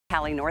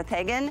Hallie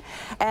Northagen,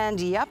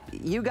 and yep,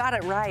 you got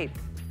it right.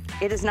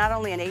 It is not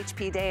only an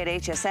HP day at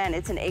HSN,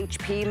 it's an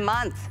HP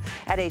month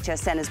at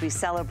HSN as we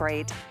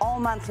celebrate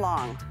all month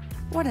long.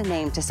 What a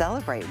name to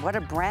celebrate. What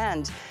a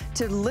brand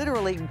to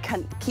literally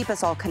keep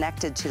us all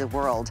connected to the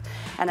world.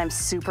 And I'm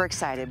super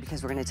excited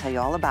because we're gonna tell you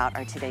all about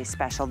our today's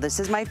special. This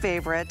is my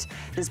favorite,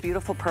 this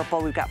beautiful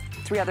purple. We've got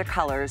 3 other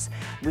colors.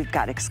 We've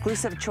got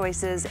exclusive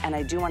choices, and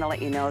I do wanna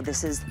let you know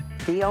this is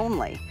the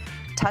only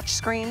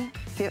touchscreen,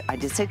 I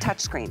did say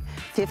touchscreen,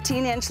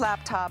 15-inch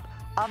laptop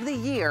of the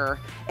year,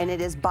 and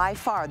it is by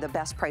far the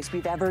best price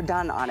we've ever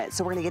done on it.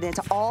 So we're gonna get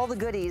into all the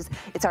goodies.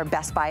 It's our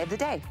best buy of the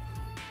day.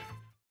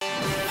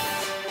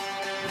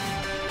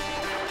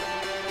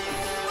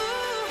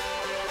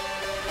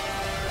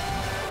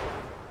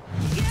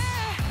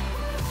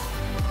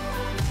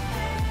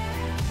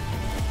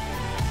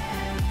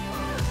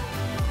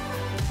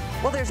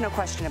 Well, there's no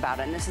question about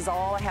it, and this is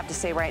all I have to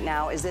say right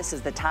now is this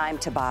is the time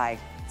to buy.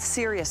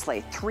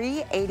 Seriously,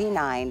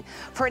 $389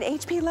 for an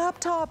HP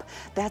laptop.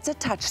 That's a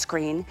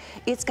touchscreen.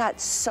 It's got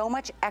so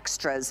much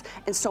extras,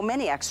 and so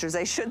many extras,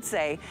 I should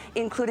say,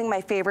 including my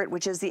favorite,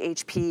 which is the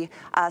HP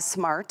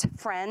Smart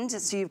Friend.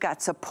 So you've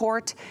got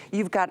support,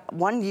 you've got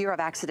 1 year of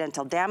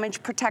accidental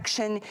damage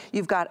protection,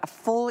 you've got a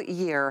full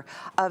year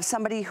of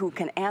somebody who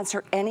can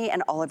answer any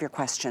and all of your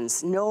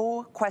questions.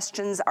 No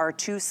questions are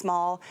too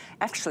small.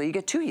 Actually, you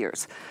get 2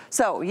 years.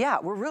 So yeah,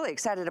 we're really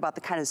excited about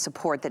the kind of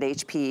support that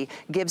HP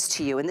gives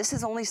to you, and this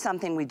is only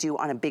something we do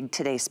on a big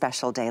today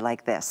special day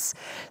like this.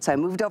 So I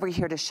moved over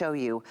here to show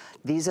you,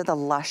 these are the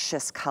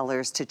luscious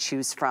colors to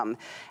choose from.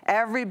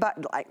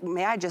 Everybody,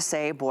 may I just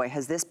say, boy,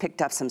 has this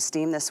picked up some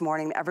steam this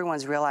morning.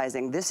 Everyone's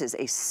realizing this is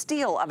a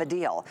steal of a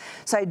deal.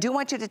 So I do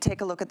want you to take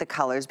a look at the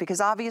colors,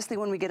 because obviously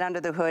when we get under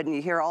the hood and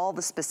you hear all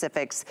the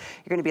specifics,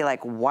 you're gonna be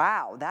like,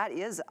 wow, that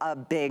is a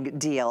big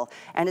deal.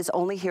 And it's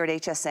only here at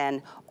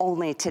HSN,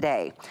 only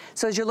today.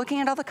 So as you're looking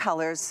at all the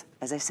colors,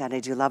 as I said, I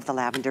do love the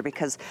lavender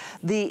because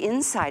the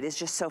inside is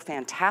just so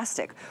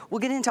fantastic. We'll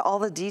get into all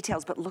the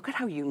details, but look at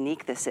how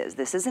unique this is.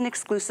 This is an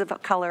exclusive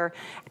color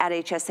at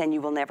HSN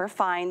you will never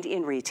find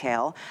in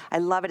retail. I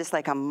love it. It's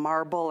like a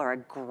marble or a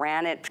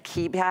granite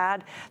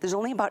keypad. There's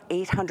only about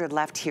 800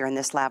 left here in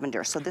this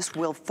lavender, so this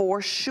will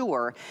for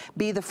sure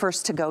be the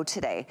first to go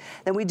today.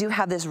 Then we do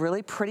have this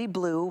really pretty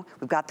blue.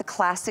 We've got the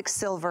classic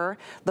silver.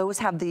 Those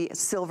have the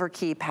silver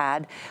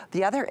keypad.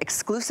 The other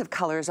exclusive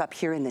color is up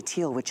here in the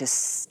teal, which is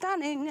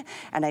stunning.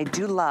 And I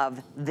do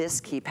love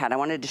this keypad. I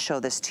wanted to show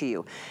this to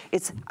you.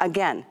 It's,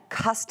 again,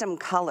 custom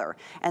color.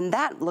 And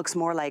that looks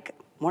more like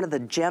one of the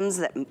gems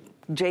that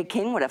J.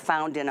 King would have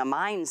found in a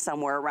mine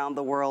somewhere around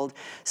the world.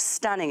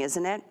 Stunning,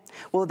 isn't it?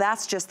 Well,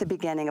 that's just the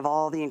beginning of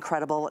all the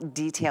incredible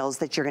details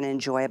that you're gonna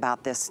enjoy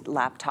about this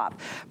laptop.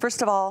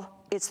 First of all,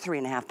 it's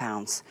 3.5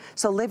 pounds.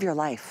 So live your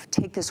life,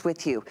 take this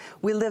with you.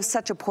 We live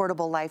such a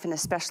portable life, and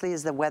especially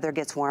as the weather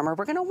gets warmer,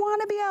 we're gonna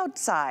wanna be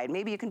outside.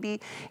 Maybe you can be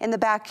in the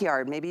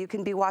backyard. Maybe you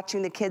can be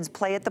watching the kids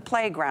play at the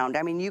playground.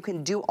 I mean, you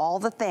can do all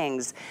the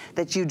things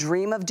that you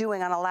dream of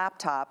doing on a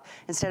laptop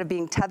instead of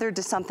being tethered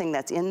to something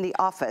that's in the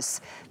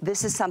office.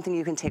 This is something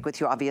you can take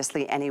with you,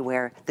 obviously,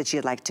 anywhere that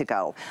you'd like to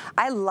go.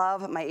 I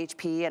love my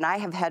HP, and I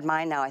have had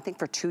mine now, I think,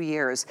 for 2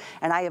 years,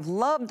 and I have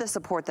loved the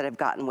support that I've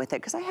gotten with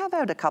it, because I have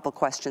had a couple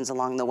questions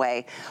along the way.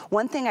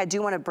 One thing I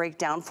do want to break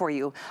down for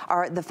you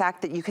are the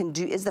fact that you can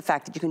do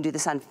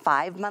this on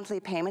 5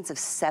 monthly payments of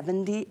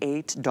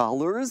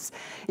 $78.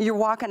 You're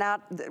walking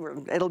out,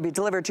 it'll be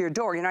delivered to your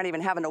door. You're not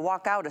even having to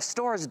walk out a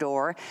store's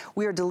door.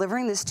 We are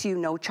delivering this to you,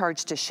 no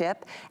charge to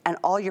ship, and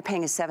all you're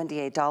paying is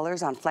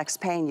 $78 on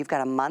FlexPay, and you've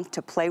got a month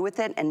to play with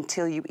it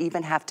until you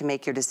even have to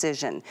make your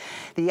decision.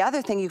 The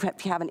other thing, if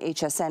you have an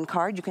HSN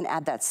card, you can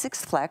add that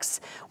 6 Flex,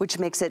 which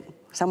makes it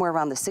somewhere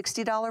around the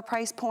 $60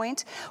 price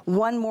point.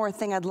 One more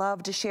thing I'd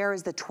love to share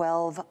is the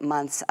 12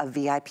 months of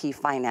VIP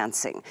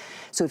financing.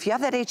 So if you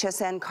have that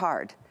HSN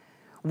card,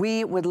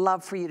 we would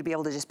love for you to be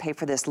able to just pay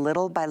for this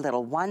little by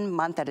little, 1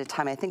 month at a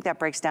time. I think that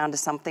breaks down to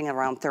something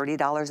around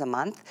 $30 a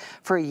month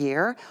for a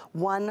year.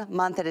 1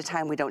 month at a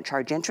time. We don't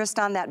charge interest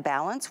on that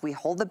balance. We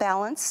hold the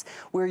balance.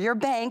 We're your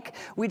bank.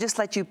 We just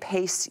let you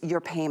pace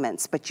your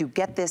payments, but you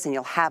get this and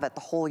you'll have it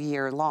the whole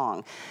year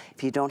long.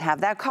 If you don't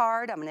have that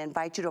card, I'm gonna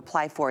invite you to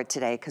apply for it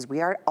today, because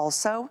we are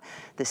also,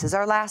 this is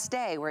our last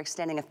day, we're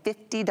extending a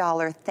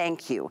 $50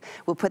 thank you.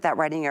 We'll put that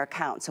right in your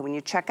account. So when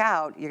you check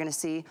out, you're gonna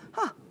see,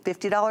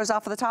 $50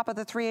 off of the top of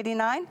the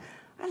 $389.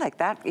 I like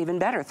that even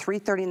better,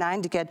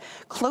 $339 to get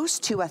close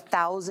to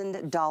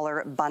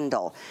 $1,000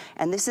 bundle.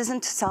 And this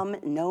isn't some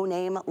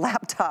no-name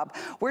laptop.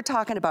 We're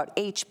talking about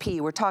HP,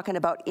 we're talking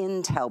about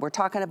Intel, we're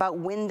talking about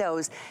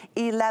Windows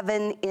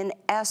 11 in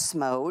S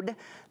mode.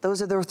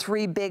 Those are the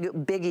 3 big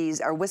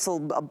biggies or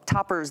whistle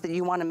toppers that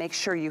you want to make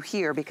sure you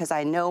hear, because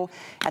I know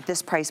at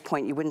this price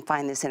point you wouldn't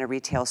find this in a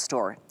retail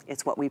store.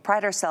 It's what we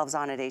pride ourselves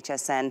on at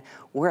HSN.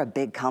 We're a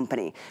big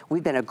company.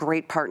 We've been a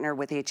great partner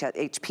with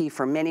HP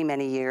for many,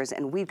 many years,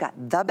 and we've got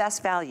the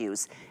best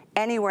values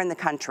anywhere in the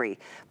country,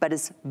 but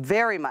it's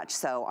very much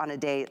so on a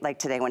day like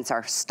today when it's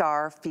our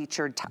star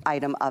featured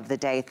item of the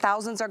day.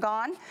 Thousands are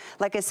gone.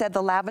 Like I said,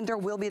 the lavender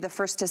will be the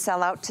first to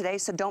sell out today,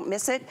 so don't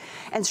miss it.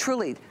 And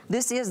truly,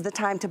 this is the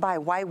time to buy.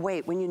 Why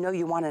wait when you know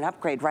you want an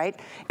upgrade, right?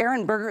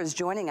 Aaron Berger is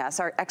joining us,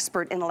 our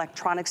expert in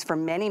electronics for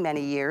many,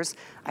 many years.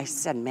 I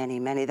said many,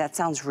 many. That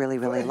sounds really,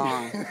 really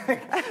long.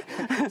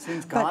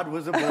 Since God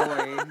was a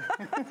boy.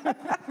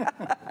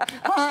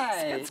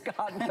 Hi. Since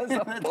God was a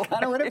boy. That's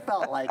kind of what it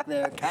felt like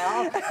there,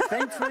 Cal.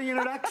 Thanks for the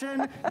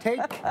introduction.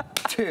 Take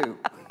 2.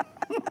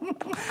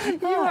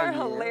 You are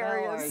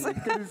hilarious.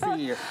 Good to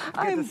see you.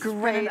 I'm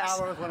great. great. Spend an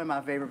hour with one of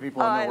my favorite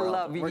people in the world. I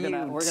love you we're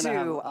gonna too.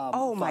 have,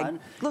 oh my! fun.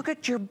 Look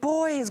at your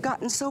boy. He's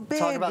gotten so big.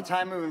 Talk about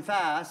time moving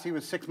fast. He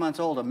was 6 months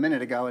old a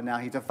minute ago, and now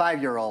he's a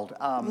 5-year-old.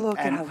 Look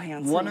at how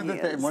handsome one of he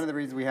is. One of the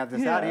reasons we have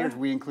this out here is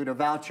we include a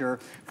voucher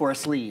for a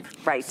sleeve.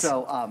 Right.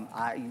 So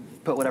I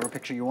put whatever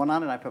picture you want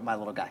on it. I put my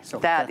little guy. So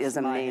that is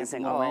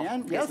amazing.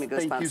 Yes,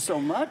 thank you so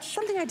much.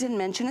 Something I didn't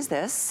mention is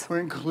this. We're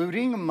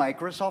including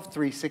Microsoft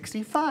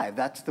 365.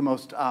 That's the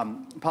most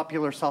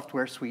popular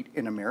software suite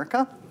in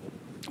America.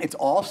 It's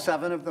all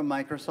 7 of the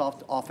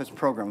Microsoft Office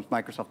programs: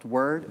 Microsoft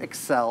Word,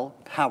 Excel,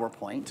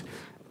 PowerPoint,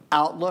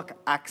 Outlook,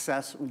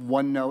 Access,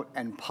 OneNote,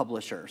 and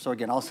Publisher. So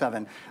again, all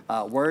 7,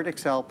 Word,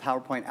 Excel,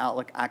 PowerPoint,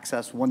 Outlook,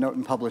 Access, OneNote,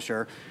 and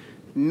Publisher.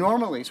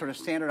 Normally, sort of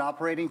standard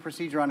operating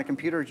procedure on a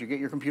computer is you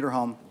get your computer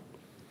home,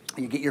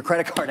 you get your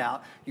credit card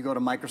out, you go to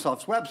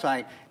Microsoft's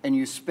website, and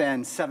you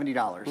spend $70,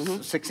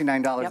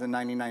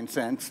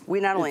 $69.99.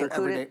 We not only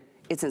include it,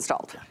 it's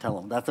installed. Yeah, tell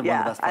them. That's one of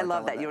the best parts. I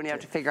love that. You don't have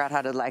to figure out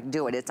how to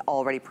do it. It's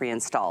already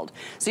pre-installed.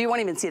 So you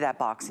won't even see that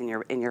box in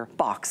your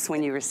box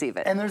when you receive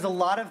it. And there's a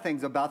lot of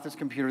things about this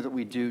computer that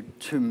we do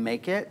to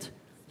make it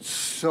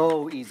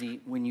so easy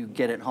when you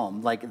get it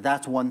home. Like,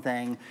 that's one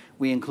thing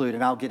we include,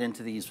 and I'll get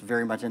into these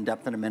very much in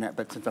depth in a minute,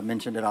 but since I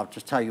mentioned it, I'll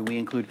just tell you, we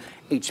include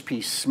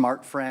HP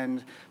Smart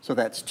Friend. So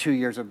that's 2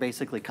 years of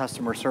basically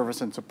customer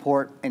service and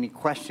support. Any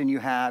question you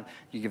have,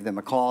 you give them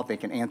a call, they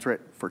can answer it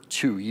for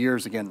 2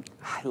 years. Again,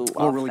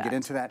 we'll really get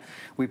into that.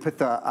 We put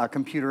the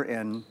computer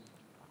in,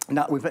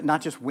 we put not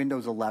just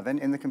Windows 11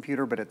 in the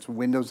computer, but it's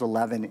Windows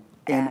 11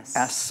 in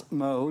S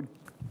mode.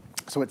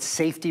 So it's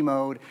safety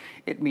mode.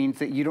 It means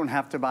that you don't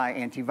have to buy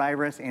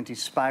antivirus,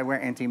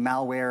 anti-spyware,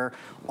 anti-malware,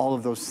 all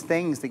of those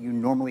things that you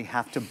normally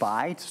have to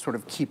buy to sort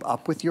of keep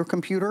up with your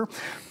computer.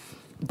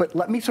 But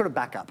let me sort of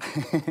back up.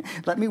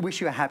 Let me wish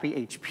you a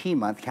happy HP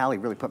month. Callie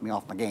really put me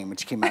off my game when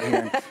she came out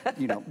here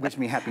and wished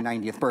me a happy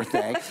 90th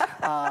birthday.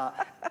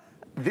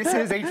 This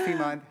is HP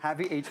month.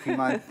 Happy HP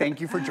month.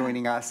 Thank you for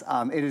joining us.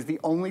 It is the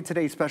only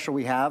Today Special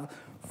we have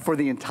for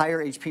the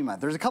entire HP month.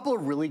 There's a couple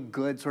of really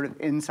good sort of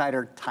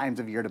insider times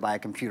of year to buy a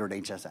computer at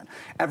HSN.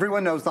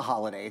 Everyone knows the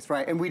holidays,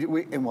 right? And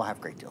we'll have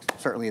great deals,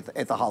 certainly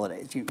at the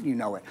holidays. You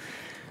know it.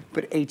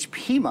 But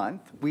HP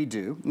month, we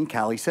do, and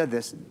Callie said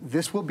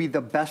this will be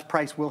the best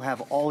price we'll have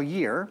all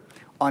year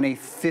on a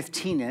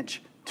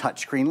 15-inch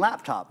touchscreen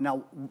laptop.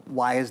 Now,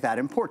 why is that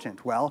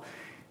important? Well,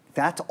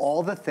 that's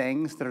all the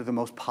things that are the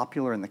most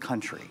popular in the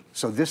country.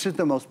 So this is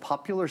the most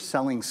popular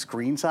selling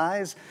screen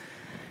size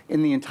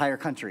in the entire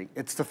country.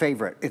 It's the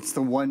favorite. It's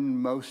the one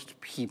most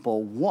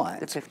people want.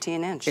 The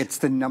 15-inch. It's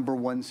the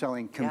 #1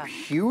 selling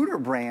computer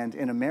brand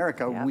in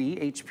America. We,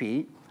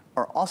 HP,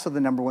 are also the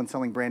 #1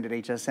 selling brand at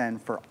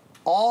HSN for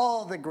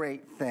all the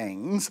great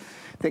things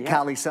that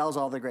Callie sells,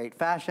 all the great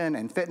fashion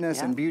and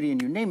fitness and beauty,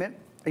 and you name it.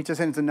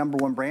 HSN is the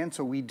 #1 brand,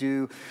 so we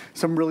do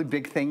some really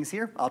big things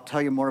here. I'll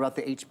tell you more about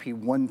the HP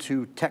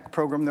 1-2 Tech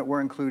program that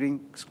we're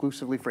including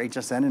exclusively for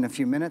HSN in a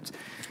few minutes.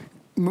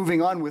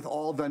 Moving on with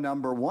all the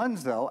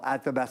 #1s, though,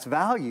 at the best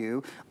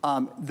value,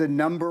 the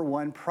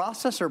 #1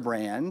 processor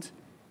brand.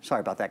 Sorry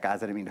about that,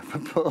 guys. I didn't mean to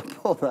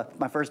pull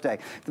my first day,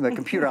 the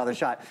computer out of the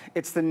shot.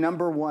 It's the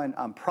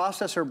 #1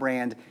 processor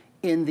brand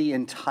in the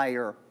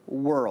entire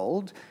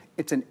world.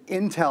 It's an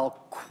Intel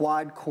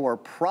quad-core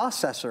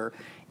processor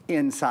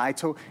inside.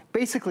 So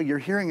basically, you're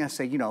hearing us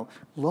say,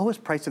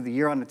 lowest price of the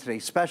year on a Today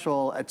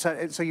Special,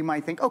 etc. So you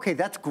might think, okay,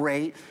 that's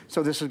great.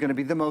 So this is going to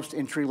be the most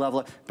entry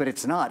level, but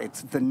it's not.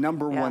 It's the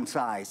 #1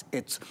 size.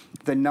 It's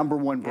the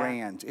 #1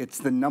 brand. It's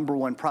the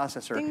 #1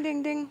 processor. Ding,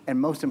 ding, ding.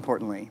 And most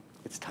importantly,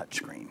 it's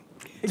touchscreen.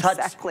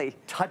 Exactly.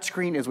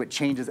 Touchscreen is what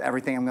changes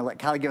everything. I'm going to let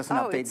Callie give us an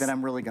update, then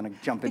I'm really going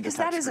to jump into touchscreen. Because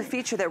that is a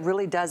feature that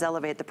really does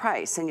elevate the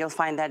price, and you'll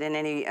find that in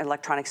any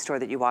electronics store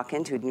that you walk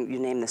into, you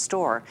name the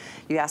store,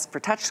 you ask for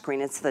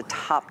touchscreen, it's the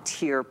top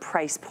tier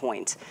price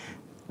point.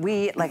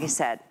 We, like I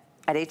said,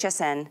 at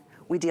HSN,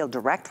 we deal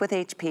direct with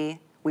HP.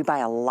 We buy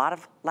a lot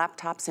of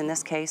laptops in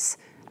this case.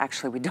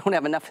 Actually, we don't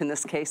have enough in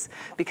this case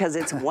because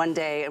it's one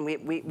day, and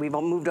we've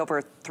moved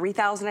over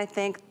 3,000, I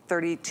think,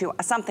 32,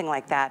 something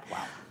like that. Wow.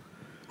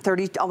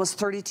 Almost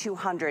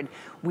 3,200.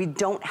 We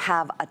don't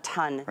have a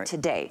ton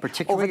today.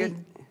 Particularly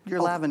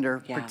your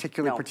lavender,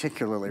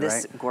 particularly, right?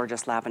 This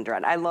gorgeous lavender.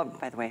 And I love,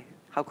 by the way,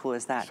 how cool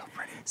is that? So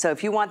pretty. So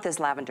if you want this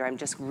lavender, I'm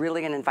just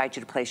really gonna invite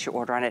you to place your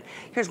order on it.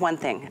 Here's one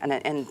thing,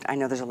 and I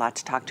know there's a lot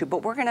to talk to,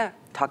 but we're gonna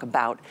talk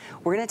about.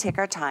 We're gonna take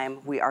our time.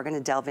 We are gonna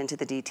delve into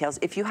the details.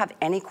 If you have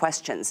any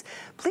questions,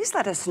 please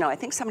let us know. I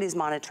think somebody's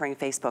monitoring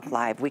Facebook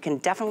Live. We can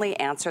definitely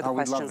answer the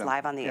questions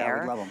live on the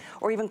air. We'd love them.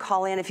 Or even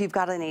call in if you've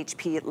got an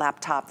HP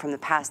laptop from the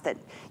past that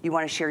you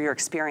wanna share your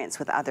experience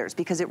with others,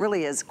 because it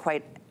really is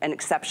quite an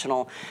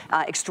exceptional,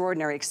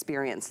 extraordinary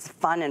experience.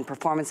 Fun and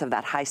performance of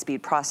that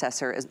high-speed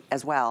processor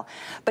as well.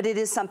 But it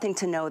is something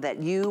to know that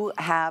you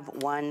have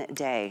one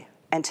day,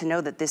 and to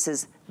know that this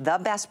is the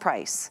best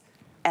price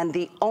and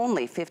the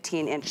only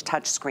 15-inch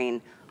touchscreen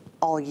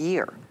all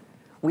year.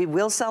 We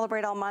will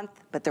celebrate all month,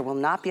 but there will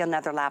not be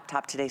another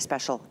Laptop Today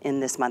special in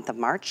this month of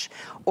March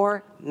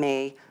or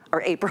May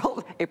or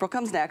April. April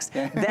comes next,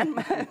 then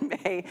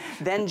May,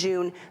 then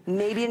June.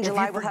 Maybe in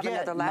July we'll have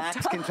another laptop.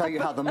 Max can tell you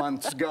how the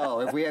months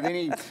go. If we have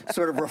any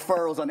sort of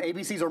referrals on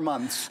ABCs or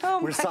months,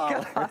 we're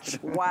solid. Gosh,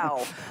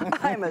 wow.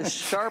 I'm as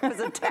sharp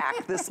as a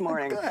tack this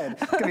morning. Good.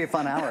 It's going to be a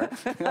fun hour.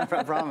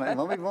 I promise. It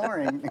won't be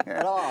boring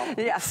at all.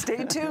 Yeah,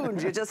 stay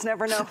tuned. You just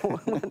never know,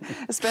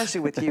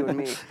 especially with you and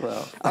me.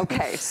 Well,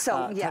 okay,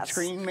 so yes.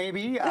 Touchscreen,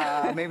 maybe.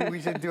 Maybe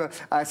we should do a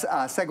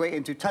segue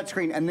into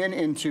touchscreen and then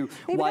into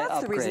why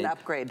that's upgrade. The reason to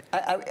upgrade.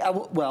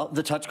 Well,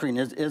 the touchscreen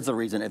is the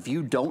reason. If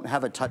you don't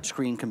have a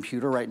touchscreen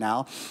computer right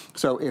now,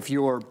 so if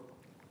you're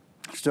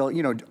still,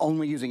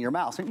 only using your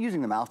mouse, and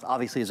using the mouse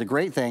obviously is a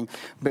great thing,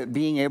 but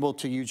being able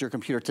to use your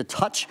computer to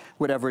touch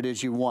whatever it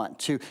is you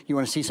want. You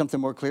want to see something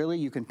more clearly,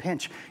 you can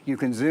pinch, you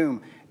can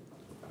zoom.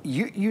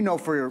 You know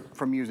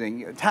from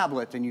using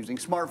tablets and using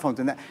smartphones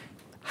and that,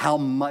 how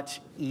much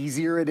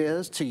easier it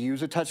is to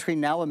use a touchscreen.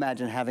 Now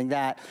imagine having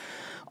that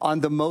on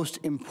the most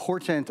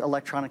important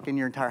electronic in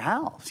your entire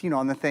house,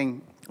 on the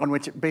thing on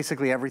which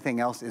basically everything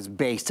else is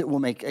based. It will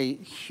make a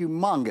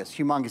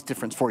humongous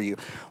difference for you.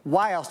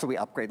 Why else do we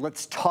upgrade?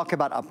 Let's talk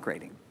about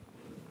upgrading.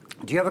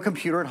 Do you have a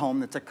computer at home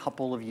that's a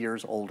couple of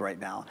years old right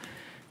now?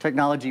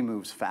 Technology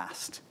moves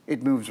fast.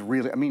 It moves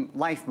really,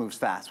 life moves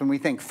fast. When we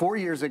think 4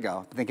 years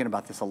ago, I'm thinking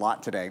about this a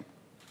lot today.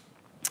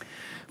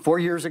 4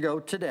 years ago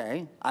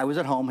today, I was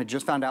at home, had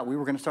just found out we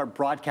were gonna start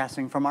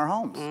broadcasting from our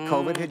homes.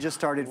 COVID had just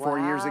started 4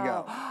 years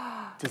ago.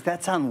 Does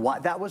that sound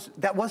wild?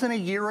 That wasn't a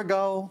year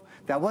ago.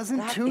 That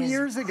wasn't 2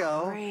 years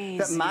ago. Crazy.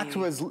 That Max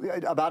was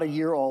about a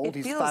year old.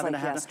 He's feels 5 and a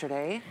half.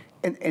 Yesterday.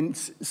 And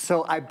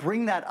so I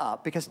bring that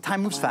up because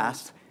time moves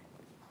fast.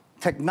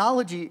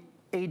 Technology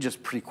ages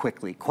pretty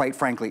quickly, quite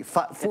frankly.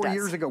 4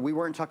 years ago, we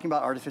weren't talking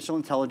about artificial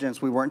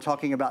intelligence. We weren't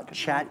talking about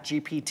Chat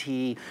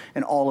GPT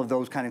and all of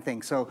those kind of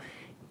things. So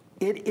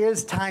it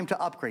is time to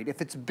upgrade.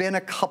 If it's been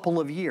a couple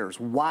of years,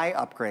 why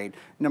upgrade?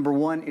 Number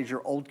one, is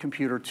your old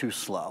computer too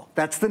slow?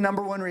 That's the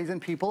number one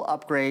reason people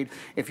upgrade.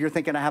 If you're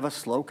thinking, I have a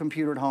slow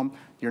computer at home,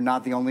 you're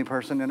not the only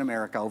person in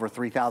America. Over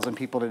 3,000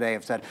 people today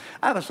have said,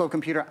 I have a slow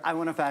computer, I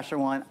want a faster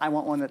one, I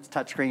want one that's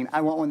touchscreen,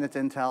 I want one that's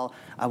Intel,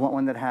 I want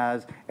one that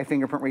has a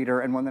fingerprint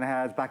reader, and one that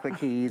has backlit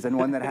keys, and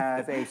one that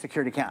has a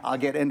security camera. I'll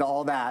get into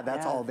all that,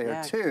 that's all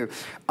there too.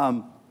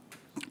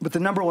 But the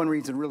number one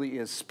reason really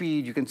is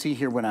speed. You can see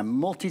here when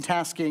I'm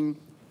multitasking.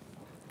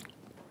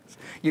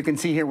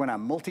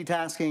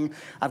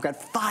 I've got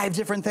 5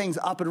 different things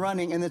up and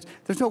running, and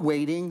there's no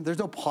waiting, there's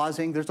no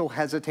pausing, there's no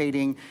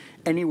hesitating.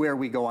 Anywhere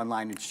we go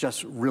online, it's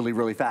just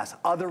really fast.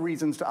 Other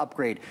reasons to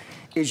upgrade.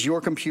 Is your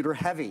computer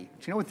heavy?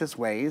 Do you know what this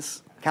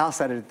weighs? Cal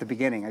said it at the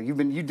beginning.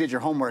 You did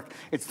your homework.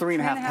 It's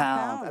 3.5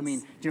 pounds. Do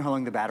you know how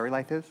long the battery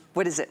life is?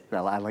 What is it?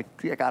 Well, I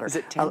got her. Is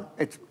it 10?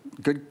 It's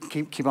good.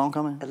 Keep on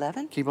coming.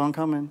 11? Keep on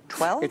coming.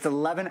 12? It's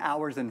 11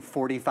 hours and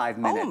 45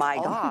 minutes. Oh my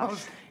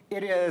gosh.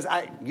 It is.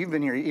 You've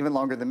been here even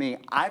longer than me.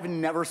 I've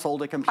never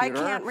sold a computer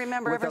I can't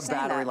remember with ever a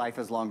battery life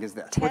as long as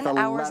this. With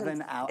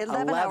 11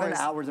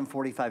 hours and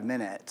 45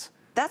 minutes.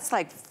 That's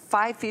like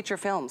 5 feature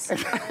films.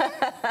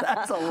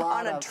 That's a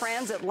lot on a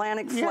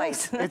transatlantic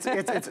flight. Yes.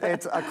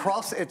 It's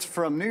across. It's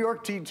from New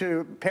York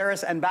to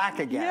Paris and back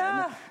again.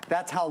 Yeah.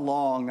 That's how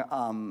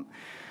long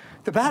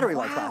the battery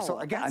life lasts. So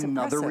again,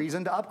 another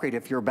reason to upgrade.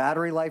 If your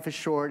battery life is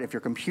short, if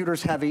your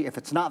computer's heavy, if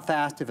it's not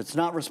fast, if it's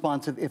not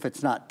responsive, if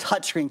it's not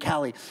touchscreen,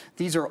 Callie,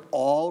 these are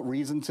all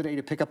reasons today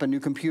to pick up a new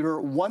computer.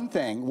 One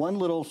thing, one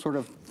little sort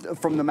of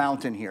from the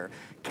mountain here.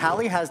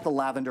 Callie has the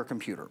lavender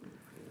computer.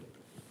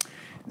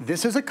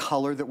 This is a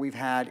color that we've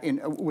had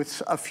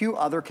with a few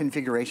other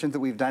configurations that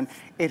we've done.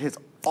 It has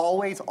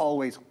always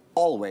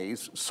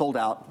sold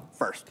out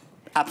first.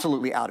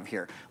 Absolutely out of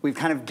here. We've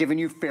kind of given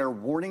you fair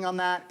warning on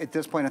that. At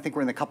this point, I think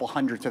we're in the couple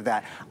hundreds of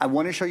that. I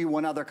want to show you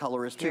one other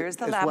color as Here's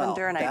the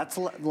lavender. And that's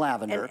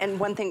lavender. And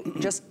one thing,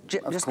 just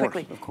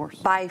quickly. Of course.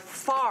 By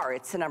far,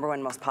 it's the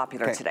 #1 most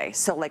popular today.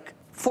 So like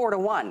 4 to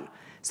 1.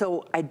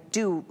 So I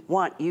do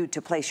want you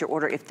to place your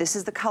order if this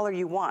is the color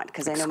you want,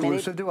 because I know many—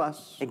 Exclusive to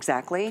us.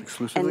 Exactly.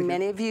 Exclusively. And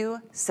many of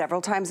you, several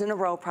times in a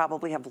row,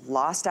 probably have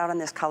lost out on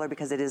this color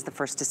because it is the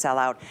first to sell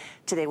out.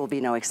 Today will be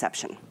no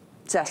exception.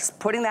 Just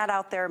putting that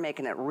out there,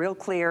 making it real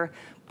clear,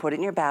 put it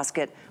in your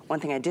basket. One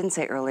thing I didn't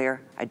say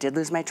earlier, I did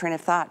lose my train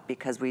of thought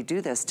because we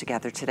do this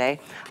together today.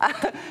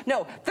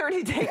 No,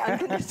 30-day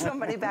unconditional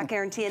money-back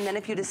guarantee, and then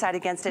if you decide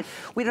against it,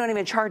 we don't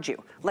even charge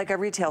you. Like a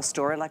retail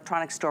store,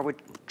 electronics store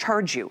would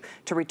charge you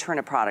to return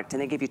a product,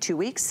 and they give you 2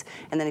 weeks,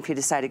 and then if you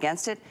decide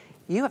against it,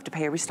 you have to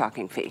pay a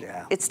restocking fee.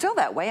 Yeah. It's still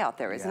that way out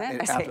there, isn't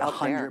it? I say out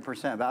there.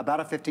 100%, about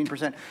a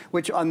 15%,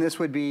 which on this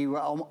would be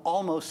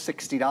almost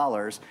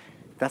 $60.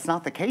 That's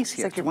not the case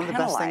here. It's like one of the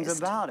best things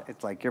penalized. about it.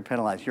 It's like you're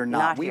penalized. You're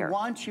not. We here.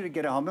 want you to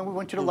get it home, and we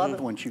want you to love it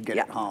once you get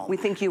it home. We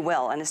think you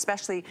will, and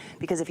especially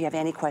because if you have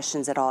any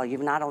questions at all, you've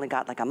not only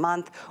got like a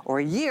month or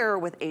a year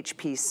with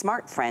HP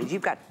Smart Friend,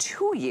 you've got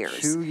 2 years.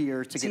 2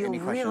 years to get any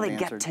questions answered. So you really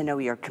get to know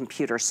your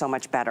computer so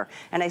much better.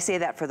 And I say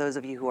that for those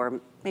of you who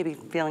are maybe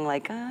feeling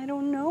like, I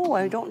don't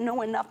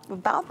know enough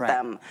about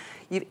them.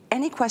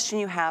 Any question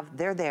you have,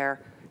 they're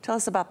there. Tell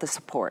us about the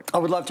support. I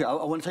would love to.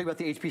 I want to tell you about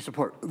the HP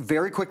support.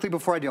 Very quickly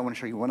before I do, I want to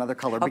show you one other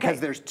color because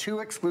there's 2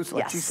 exclusive,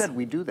 like you said,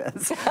 we do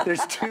this.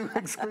 There's 2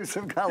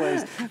 exclusive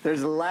colors.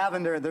 There's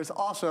lavender. There's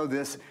also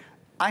this,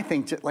 I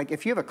think, like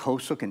if you have a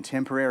coastal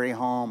contemporary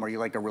home or you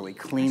like a really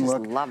clean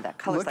look. I love that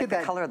color. It's like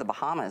the color of the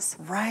Bahamas.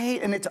 Right,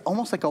 and it's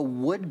almost like a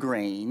wood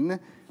grain,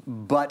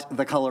 but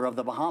the color of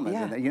the Bahamas.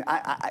 Yeah.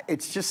 And,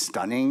 it's just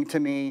stunning to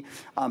me.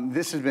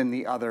 This has been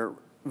the other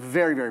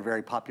very, very,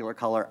 very popular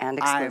color. And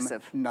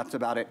exclusive. I'm nuts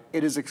about it.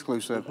 It is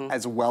exclusive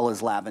as well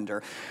as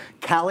lavender.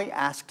 Callie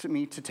asked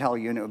me to tell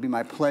you, and it would be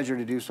my pleasure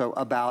to do so,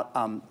 about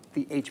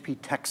the HP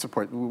tech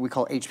support, we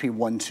call HP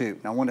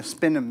 1.2. Now I want to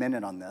spend a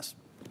minute on this.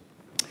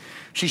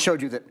 She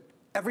showed you that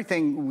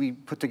everything we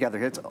put together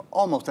here, it's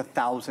almost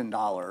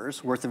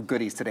 $1,000 worth of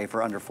goodies today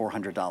for under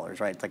 $400,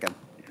 right? It's like a,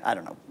 I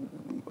don't know,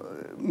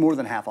 more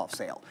than half off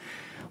sale.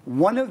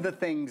 One of the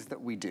things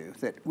that we do,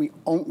 that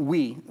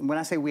when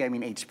I say we, I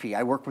mean HP.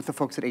 I work with the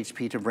folks at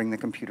HP to bring the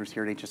computers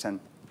here at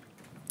HSN.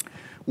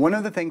 One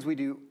of the things we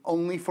do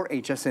only for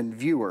HSN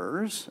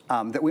viewers,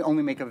 that we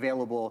only make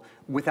available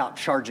without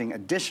charging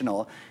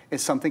additional,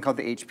 is something called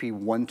the HP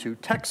 1.2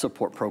 Tech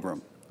Support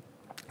Program.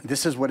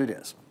 This is what it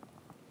is.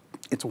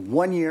 It's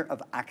 1 year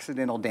of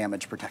accidental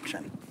damage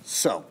protection.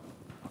 So,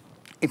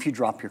 if you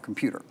drop your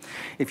computer,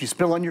 if you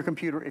spill on your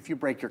computer, if you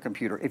break your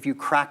computer, if you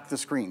crack the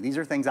screen. These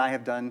are things I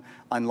have done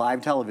on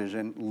live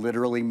television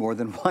literally more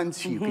than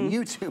once. You can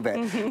YouTube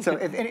it. So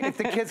if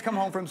the kids come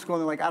home from school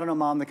and they're like, I don't know,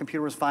 Mom, the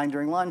computer was fine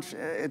during lunch,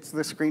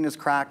 the screen is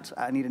cracked,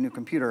 I need a new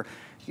computer,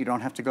 you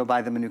don't have to go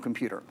buy them a new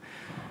computer.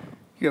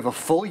 You have a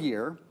full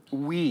year.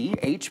 We,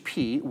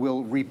 HP,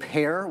 will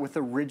repair with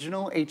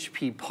original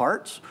HP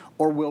parts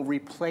or will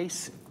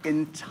replace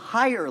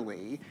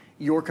entirely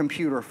your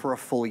computer for a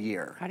full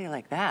year. How do you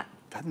like that?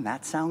 Doesn't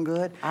that sound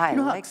good? I you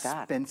know like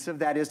how expensive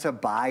that is to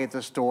buy at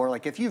the store?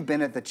 Like if you've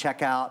been at the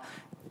checkout,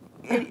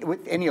 with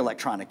any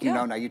electronic, you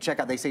know, now you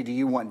check out, they say, do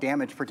you want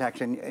damage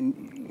protection?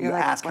 And you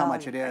ask how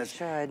much it is.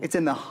 It's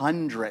in the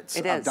hundreds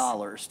of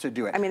dollars to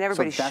do it. I mean,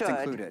 everybody so that's should.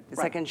 Included. It's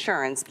like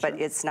insurance,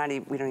 but it's not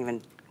even, we don't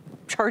even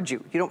charge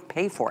you. You don't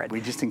pay for it.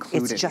 We just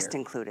include it. It's just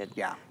included.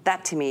 Yeah.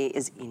 That to me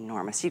is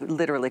enormous. You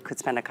literally could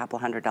spend a couple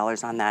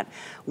 $100s on that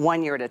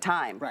 1 year at a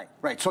time. Right,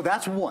 right. So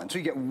that's one. So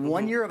you get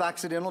 1 year of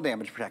accidental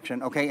damage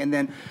protection, okay? And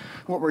then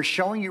what we're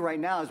showing you right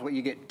now is what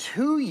you get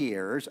 2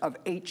 years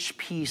of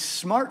HP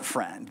Smart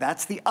Friend.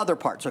 That's the other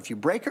part. So if you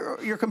break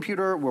your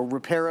computer, we'll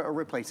repair it or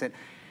replace it.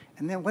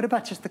 And then what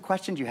about just the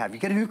questions you have? You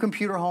get a new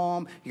computer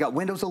home, you got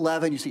Windows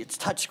 11, you see it's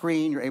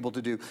touchscreen, you're able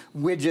to do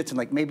widgets, and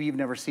like maybe you've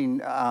never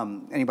seen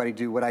anybody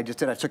do what I just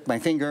did. I took my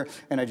finger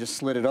and I just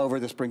slid it over.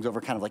 This brings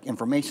over kind of like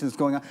information that's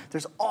going on.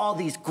 There's all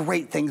these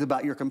great things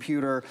about your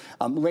computer.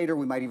 Later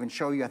we might even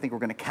show you, I think we're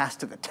gonna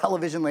cast to the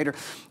television later.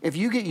 If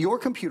you get your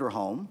computer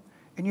home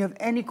and you have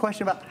any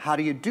question about how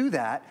do you do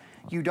that,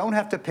 you don't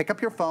have to pick up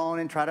your phone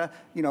and try to,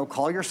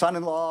 call your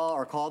son-in-law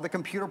or call the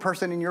computer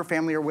person in your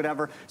family or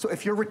whatever. So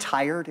if you're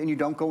retired and you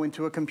don't go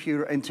into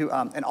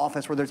an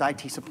office where there's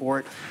IT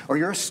support, or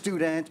you're a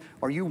student,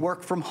 or you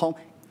work from home,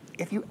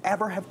 if you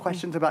ever have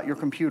questions about your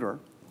computer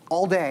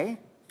all day,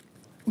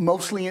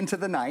 mostly into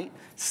the night,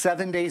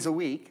 7 days a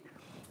week,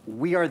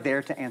 we are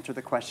there to answer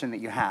the question that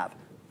you have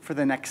for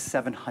the next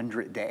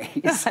 700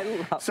 days.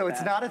 I love so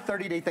it's not a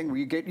 30-day thing where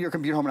you get your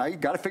computer home and you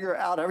got to figure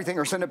out everything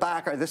or send it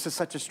back, or this is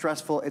such a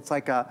stressful, it's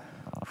like a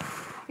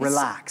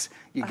relax.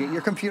 You get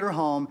your computer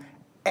home,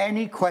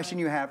 any question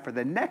you have for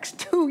the next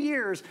 2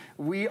 years,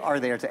 we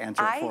are there to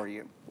answer it for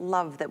you. I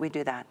love that we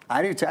do that.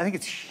 I do too. I think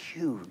it's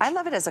huge. I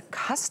love it as a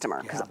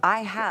customer because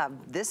I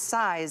have this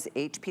size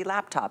HP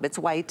laptop. It's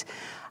white.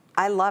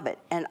 I love it,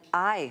 and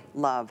I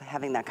love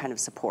having that kind of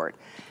support.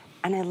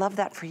 And I love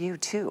that for you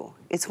too.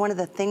 It's one of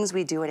the things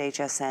we do at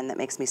HSN that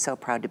makes me so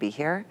proud to be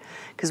here,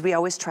 because we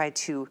always try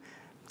to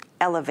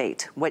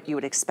elevate what you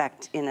would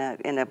expect in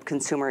a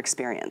consumer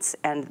experience.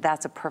 And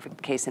that's a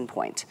perfect case in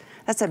point.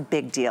 That's a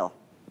big deal.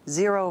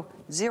 Zero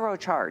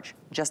charge,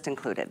 just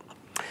included.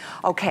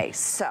 Okay,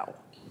 so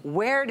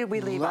Where did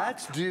we leave off?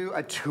 Let's do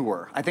a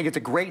tour. I think it's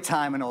a great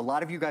time. I know a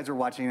lot of you guys are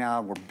watching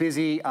now. We're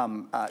busy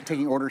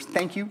taking orders.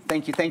 Thank you,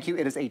 thank you, thank you.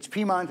 It is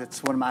HP month.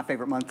 It's one of my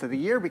favorite months of the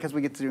year because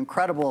we get to do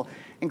incredible,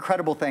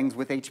 incredible things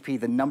with HP,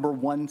 the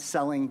 #1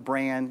 selling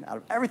brand out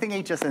of everything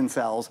HSN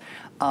sells.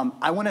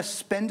 I want to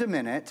spend a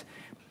minute.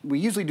 We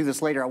usually do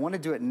this later. I want to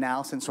do it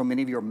now since so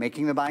many of you are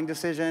making the buying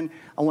decision.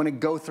 I want to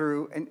go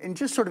through and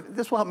just sort of,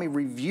 this will help me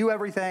review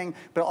everything,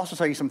 but also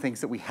tell you some things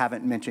that we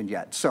haven't mentioned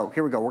yet. So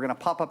here we go. We're going to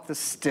pop up the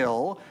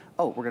still.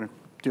 Oh, we're going to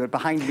do it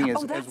behind me as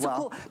well. Oh, that's so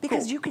cool,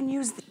 because you can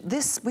use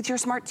this with your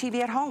smart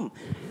TV at home.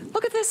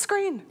 Look at this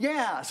screen.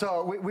 Yeah,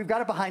 so we've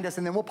got it behind us,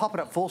 and then we'll pop it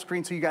up full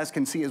screen so you guys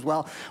can see as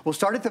well. We'll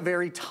start at the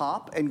very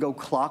top and go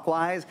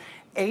clockwise.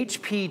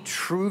 HP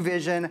True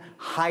Vision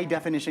high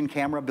definition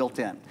camera built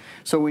in.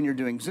 So when you're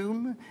doing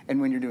Zoom, and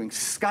when you're doing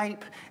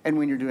Skype, and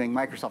when you're doing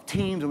Microsoft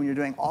Teams, and when you're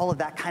doing all of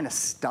that kind of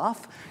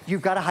stuff,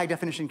 you've got a high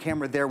definition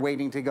camera there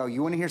waiting to go.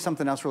 You want to hear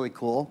something else really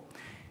cool?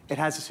 It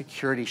has a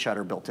security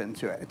shutter built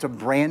into it. It's a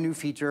brand new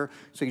feature,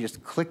 so you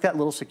just click that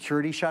little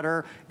security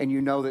shutter and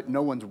you know that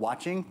no one's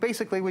watching,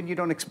 basically when you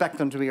don't expect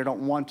them to be or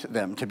don't want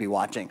them to be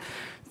watching.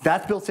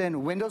 That's built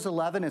in. Windows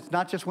 11, it's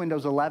not just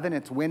Windows 11,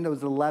 it's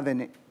Windows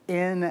 11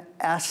 in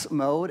S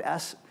mode.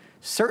 S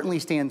certainly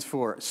stands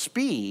for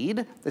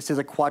speed. This is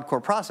a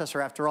quad-core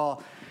processor after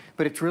all,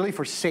 but it's really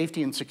for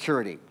safety and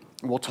security.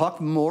 We'll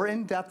talk more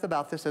in depth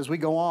about this as we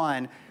go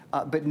on.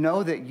 But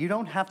know that you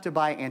don't have to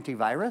buy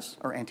antivirus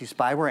or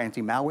anti-spyware,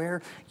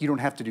 anti-malware. You don't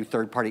have to do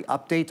third-party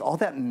updates. All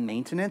that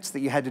maintenance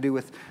that you had to do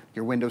with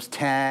your Windows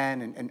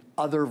 10 and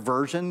other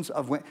versions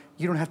of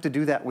you don't have to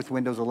do that with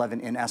Windows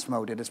 11 in S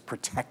mode. It is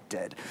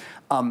protected.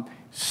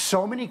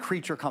 So many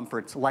creature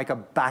comforts like a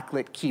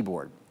backlit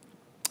keyboard.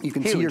 You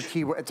can see your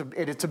keyboard.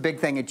 It's a big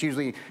thing. It's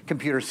usually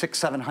computers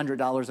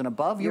 $600–700 and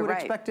above. You would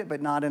expect it,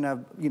 but not in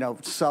a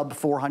sub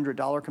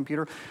 $400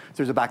 computer.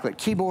 There's a backlit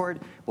keyboard.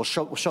 We'll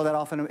show that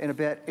off in a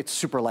bit. It's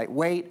super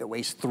lightweight. It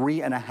weighs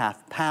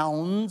 3.5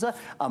 pounds.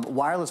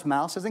 Wireless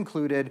mouse is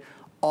included.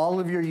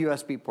 All of your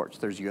USB ports.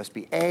 There's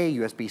USB-A,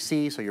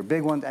 USB-C, so your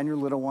big ones and your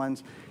little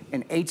ones.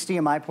 An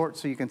HDMI port,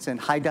 so you can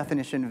send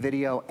high-definition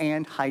video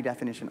and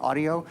high-definition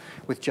audio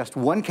with just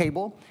one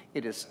cable.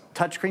 It is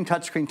touchscreen,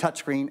 touchscreen,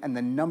 touchscreen, and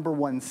the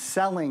 #1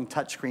 selling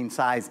touchscreen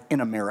size in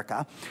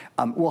America.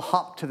 We'll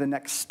hop to the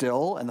next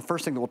still, and the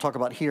first thing that we'll talk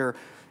about here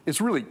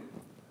is really,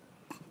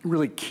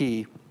 really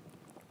key.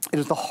 It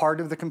is the heart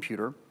of the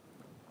computer.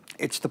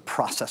 It's the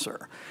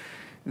processor.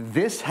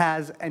 This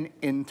has an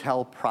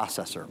Intel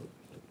processor.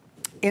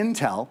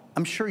 Intel,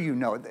 I'm sure you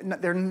know,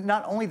 they're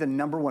not only the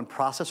 #1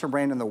 processor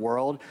brand in the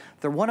world,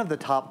 they're one of the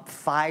top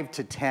 5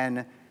 to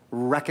 10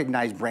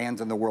 recognized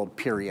brands in the world,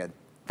 period.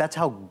 That's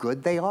how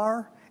good they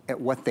are at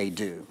what they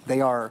do.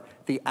 They are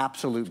the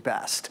absolute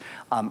best.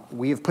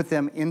 We have put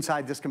them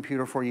inside this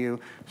computer for you,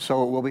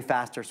 so it will be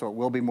faster, so it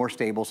will be more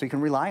stable, so you can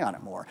rely on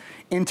it more.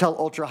 Intel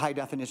Ultra High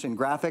Definition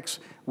graphics,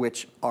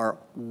 which are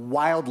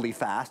wildly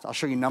fast. I'll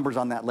show you numbers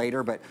on that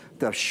later, but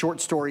the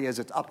short story is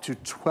it's up to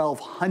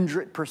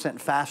 1,200%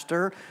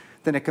 faster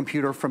than a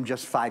computer from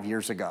just 5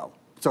 years ago.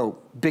 So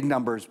big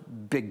numbers,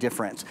 big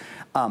difference.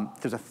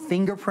 There's a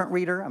fingerprint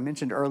reader. I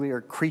mentioned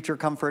earlier creature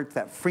comfort.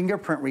 That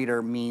fingerprint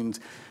reader means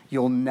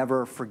you'll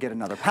never forget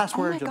another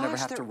password. You'll never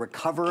have to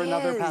recover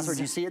another password.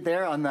 You see it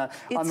there on the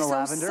lavender?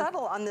 It's so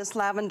subtle on this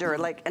lavender.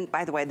 And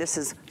by the way, this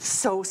is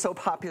so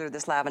popular,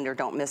 this lavender.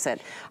 Don't miss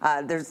it.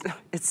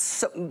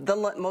 It's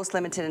the most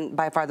limited and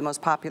by far the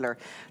most popular.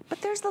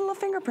 But there's the little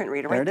fingerprint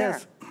reader right there. There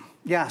it is.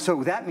 Yeah,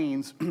 so that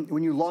means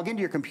when you log into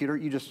your computer,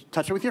 you just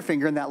touch it with your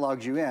finger and that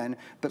logs you in.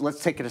 But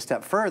let's take it a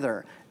step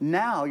further.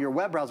 Now your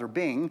web browser,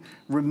 Bing,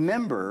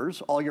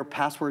 remembers all your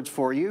passwords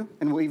for you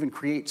and will even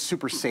create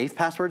super safe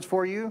passwords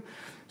for you.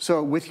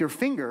 So with your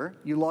finger,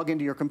 you log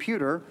into your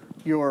computer,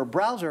 your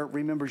browser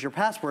remembers your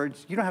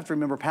passwords. You don't have to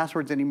remember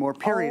passwords anymore,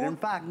 period. In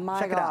fact,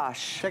 check it out.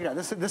 Check it out.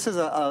 This is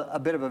a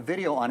bit of a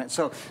video on it.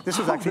 So this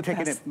was actually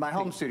taken in my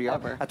home studio.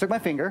 Ever. I took my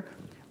finger,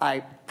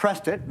 I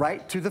pressed it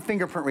right to the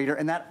fingerprint reader,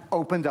 and that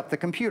opened up the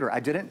computer. I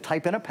didn't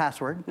type in a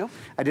password. Nope.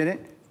 I didn't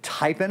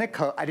type in a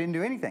code. I didn't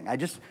do anything. I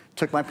just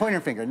took my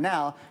pointer finger.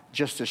 Now,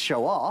 just to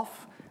show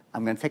off,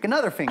 I'm going to take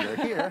another finger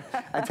here.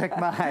 I take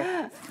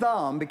my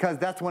thumb, because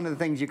that's one of the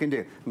things you can do.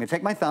 I'm going to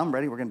take my thumb.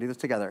 Ready? We're going to do this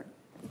together.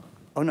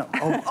 Oh no!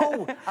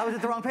 Oh! I was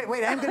at the wrong page.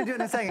 Wait, I'm going to do it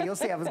in a second. You'll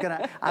see. I was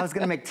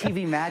gonna make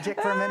TV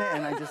magic for a minute,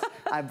 and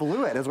I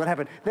blew it. Is what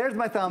happened. There's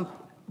my thumb.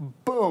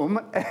 Boom,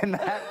 and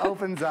that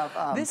opens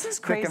up this is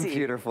crazy the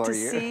computer for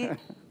you. To see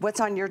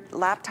what's on your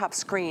laptop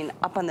screen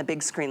up on the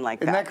big screen like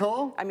that. Isn't that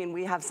cool? I mean,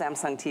 we have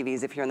Samsung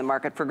TVs. If you're in the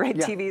market for great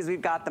TVs,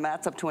 we've got them.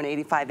 That's up to an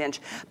 85-inch.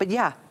 But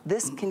yeah,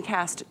 this can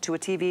cast to a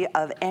TV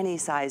of any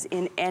size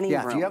in any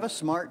room. If you have a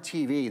smart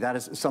TV, that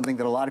is something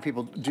that a lot of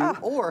people do.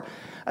 Or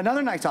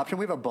another nice option,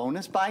 we have a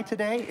bonus buy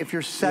today. If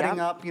you're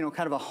setting up,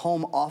 kind of a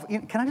home off.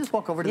 Can I just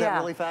walk over to that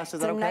really fast? Is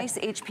that okay? It's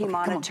a nice HP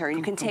monitor.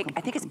 You can take,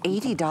 I think it's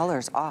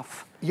 $80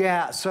 off.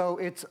 Yeah, so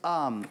it's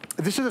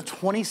this is a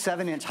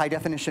 27-inch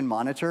high-definition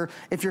monitor.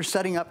 If you're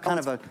setting up kind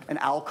of an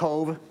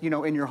alcove,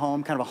 in your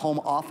home, kind of a home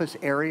office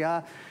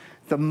area,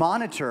 The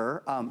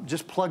monitor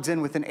just plugs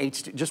in with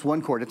just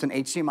one cord. It's an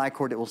HDMI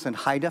cord. It will send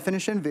high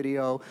definition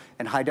video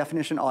and high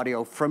definition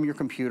audio from your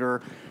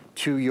computer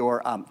to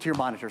your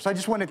monitor. So I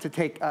just wanted to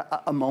take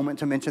a moment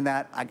to mention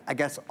that. I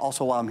guess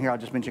also while I'm here, I'll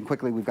just mention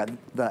quickly, we've got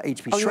the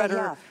HP shredder.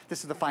 Yeah.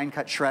 This is the fine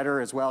cut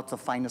shredder as well. It's the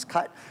finest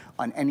cut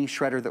on any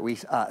shredder that we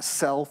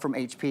sell from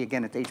HP.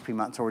 Again, it's HP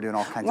month, so we're doing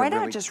all kinds of really great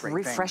Why not just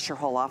refresh your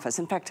whole office?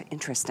 In fact,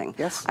 interesting.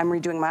 Yes. I'm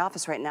redoing my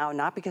office right now,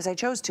 not because I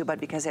chose to, but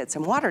because it had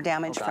some water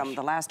damage from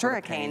the last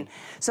hurricane.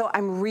 So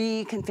I'm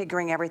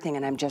reconfiguring everything,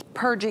 and I'm just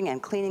purging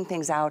and cleaning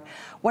things out.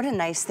 What a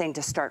nice thing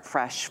to start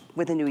fresh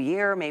with a new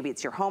year. Maybe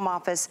it's your home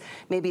office.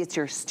 Maybe it's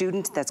your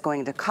student that's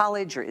going to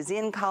college or is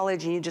in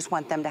college, and you just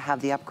want them to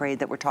have the upgrade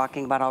that we're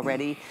talking about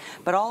already.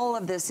 But all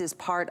of this is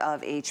part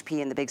of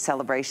HP and the big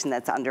celebration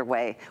that's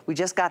underway. We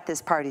just got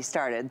this party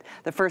started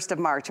the 1st of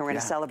March, and we're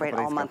going to celebrate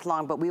all month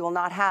long, but we will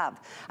not have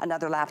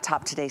another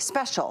Laptop Today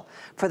special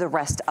for the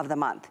rest of the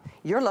month.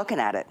 You're looking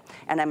at it,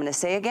 and I'm going to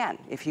say again,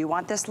 if you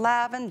want this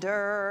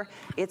lavender,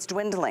 it's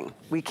dwindling.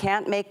 We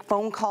can't make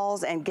phone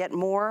calls and get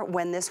more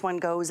when this one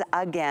goes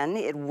again.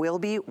 It will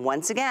be,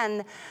 once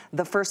again,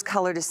 the first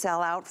color to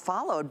sell out,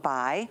 followed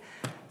by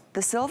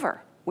the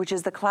silver, which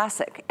is the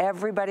classic.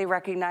 Everybody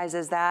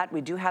recognizes that.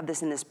 We do have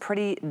this in this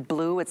pretty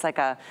blue. It's like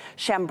a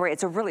chambray.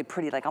 It's a really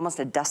pretty, like almost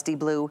a dusty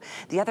blue.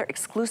 The other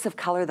exclusive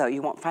color, though,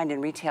 you won't find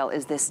in retail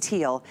is this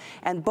teal.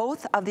 And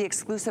both of the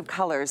exclusive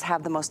colors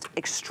have the most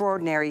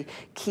extraordinary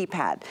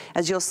keypad.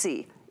 As you'll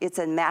see, it's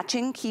a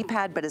matching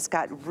keypad, but it's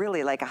got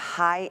really like a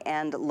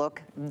high-end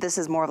look. This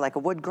is more like a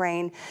wood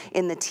grain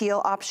in the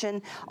teal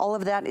option. All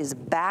of that is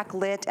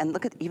backlit, and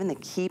look at even the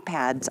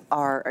keypads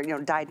are, you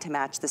know, dyed to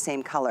match the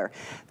same color.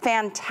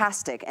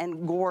 Fantastic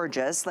and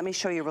gorgeous. Let me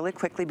show you really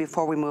quickly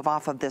before we move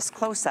off of this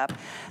close-up,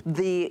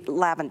 the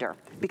lavender,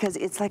 because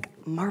it's like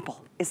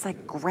marble. It's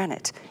like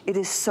granite. It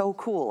is so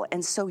cool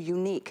and so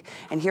unique.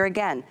 And here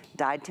again,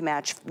 dyed to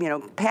match, you know,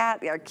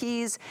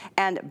 keys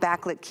and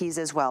backlit keys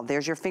as well.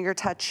 There's your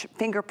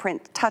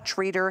fingerprint touch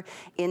reader,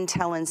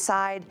 Intel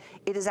inside.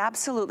 It is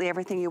absolutely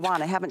everything you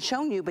want. I haven't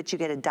shown you, but you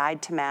get a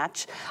dyed to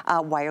match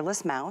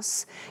wireless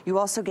mouse. You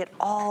also get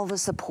all the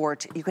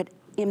support you could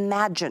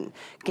imagine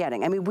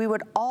getting. I mean, we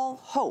would all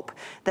hope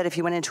that if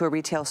you went into a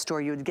retail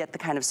store, you would get the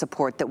kind of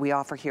support that we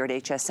offer here at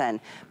HSN,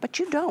 but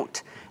you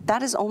don't.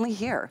 That is only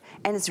here,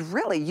 and it's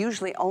really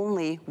usually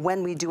only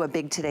when we do a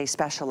big Today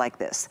special like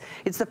this.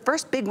 It's the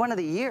first big one of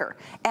the year,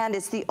 and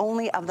it's the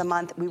only of the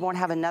month. We won't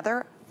have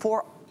another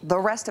for the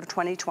rest of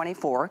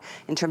 2024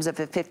 in terms of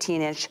a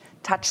 15-inch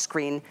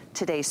touchscreen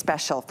Today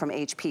special from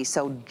HP.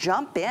 So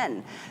jump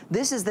in.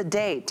 This is the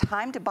day.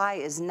 Time to buy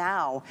is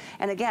now.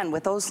 And again,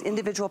 with those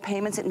individual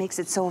payments, it makes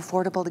it so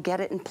affordable to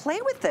get it and play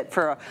with it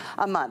for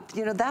a month.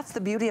 You know, that's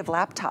the beauty of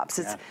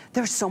laptops.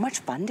 There's so much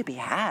fun to be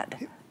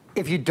had.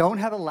 If you don't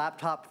have a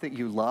laptop that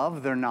you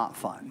love, they're not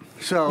fun.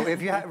 So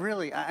if you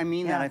really, I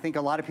mean that. I think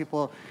a lot of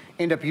people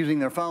end up using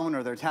their phone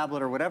or their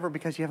tablet or whatever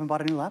because you haven't bought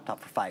a new laptop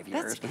for 5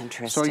 years. That's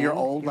interesting. So your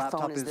old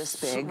laptop phone is this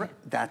big.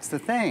 That's the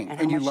thing.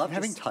 And you love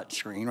having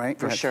touchscreen, right?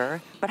 For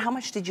sure. But how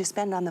much did you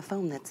spend on the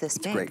phone that's this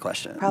big? Great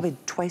question. Probably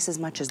twice as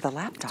much as the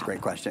laptop. It's a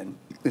great question.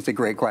 It's a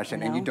great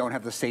question. And you don't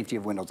have the safety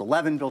of Windows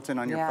 11 built in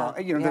on your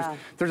phone. You know,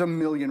 there's a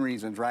million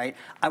reasons, right?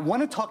 I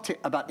want to talk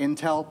about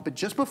Intel, but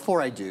just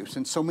before I do,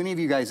 since so many of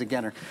you guys,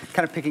 again, are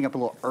kind of picking up a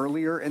little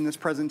earlier in this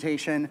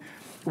presentation,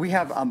 we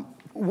have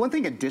one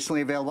thing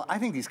additionally available. I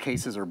think these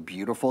cases are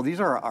beautiful. These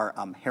are our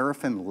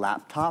Harrison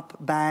laptop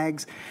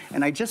bags,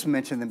 and I just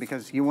mentioned them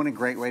because you want a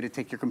great way to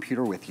take your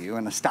computer with you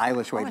and a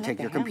stylish way to take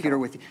your computer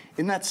with you.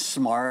 Isn't that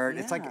smart?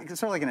 It's like, it's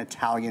sort of like an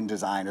Italian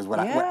design is what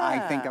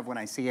I think of when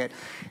I see it.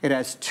 It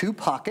has 2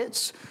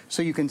 pockets,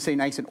 so you can stay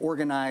nice and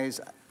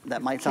organized.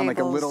 That might sound like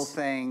a little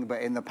thing,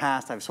 but in the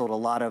past I've sold a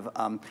lot of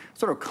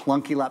sort of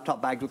clunky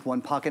laptop bags with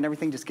 1 pocket, and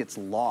everything just gets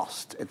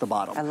lost at the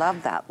bottom. I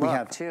love that look, we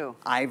have too.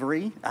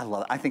 Ivory. I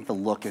love it. I think the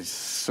look is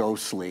so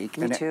sleek.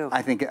 Me too.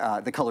 I think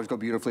the colors go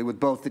beautifully with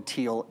both the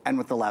teal and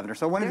with the lavender.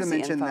 So I wanted to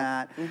mention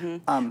that.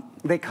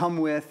 They come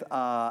with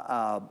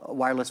a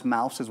wireless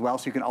mouse as well,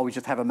 so you can always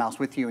just have a mouse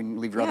with you and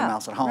leave your other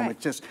mouse at home.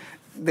 It's just,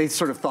 they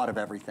sort of thought of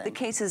everything. The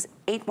case is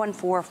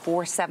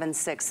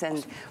 814476,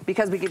 and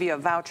because we give you a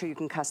voucher, you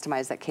can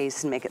customize that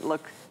case and make it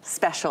look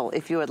special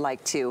if you would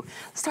like to.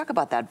 Let's talk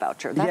about that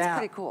voucher. That's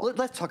pretty cool.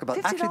 Let's talk about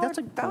actually that's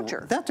a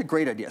voucher. That's a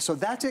great idea. So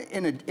that's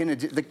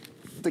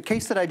the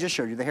case that I just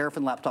showed you, the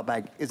Harrison laptop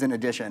bag, is in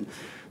addition.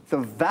 The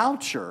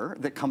voucher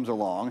that comes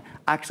along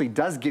actually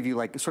does give you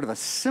like sort of a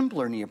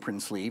simpler neoprene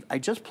sleeve. I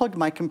just plugged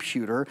my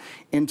computer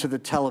into the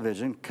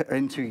television,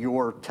 into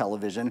your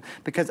television,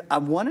 because I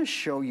want to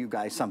show you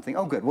guys something.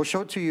 Oh, good. We'll show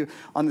it to you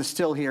on the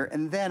still here,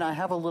 and then I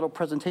have a little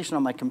presentation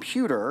on my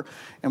computer,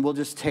 and we'll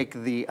just take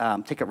it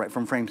right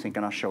from FrameSync,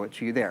 and I'll show it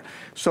to you there.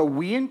 So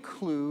we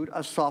include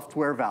a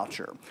software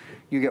voucher.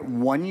 You get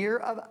 1 year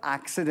of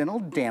accidental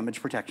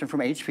damage protection from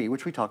HP,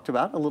 which we talked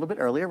about a little bit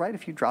earlier, right?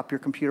 If you drop your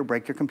computer,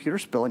 break your computer,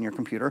 spill on your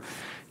computer,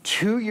 computer.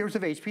 2 years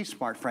of HP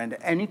Smart Friend.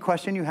 Any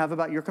question you have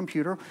about your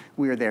computer,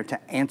 we are there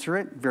to answer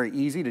it. Very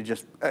easy to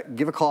just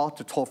give a call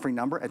to toll-free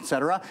number,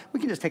 etc. We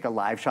can just take a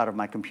live shot of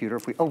my computer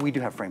if we do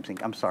have frame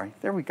sync. I'm sorry.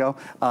 There we go.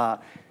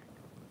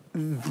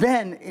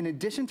 Then, in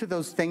addition to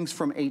those things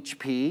from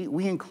HP,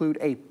 we include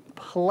a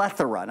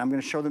plethora, and I'm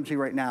going to show them to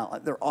you right now.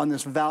 They're on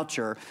this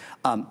voucher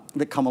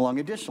that come along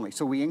additionally.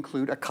 So we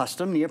include a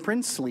custom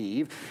neoprene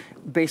sleeve.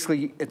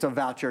 Basically, it's a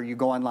voucher. You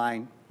go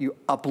online, you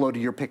upload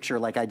your picture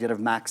like I did of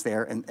Max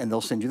there, and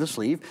they'll send you the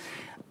sleeve.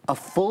 A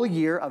full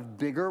year of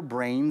Bigger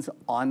Brains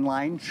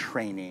online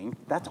training.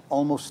 That's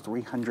almost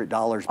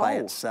 $300 by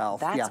itself.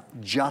 That's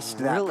just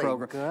that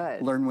program.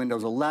 Good. Learn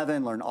Windows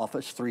 11, learn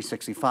Office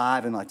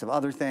 365, and lots of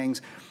other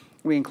things.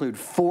 We include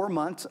 4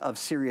 months of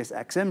Sirius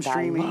XM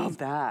streaming. I love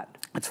that.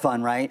 It's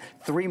fun, right?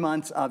 3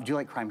 months of, do you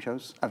like crime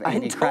shows? Of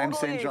any crime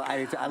central?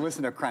 I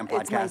listen to crime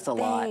podcasts a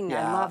lot.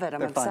 Yeah, I love it.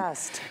 I'm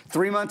obsessed. Fun.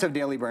 3 months of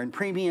Daily Burn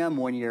Premium,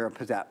 1 year of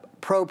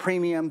Pro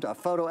Premium, a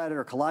photo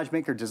editor, collage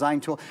maker, design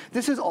tool.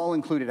 This is all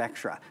included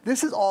extra.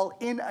 This is all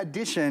in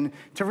addition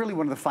to really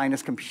one of the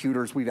finest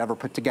computers we've ever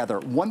put together.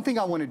 One thing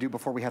I want to do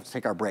before we have to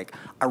take our break,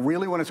 I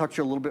really want to talk to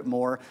you a little bit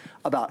more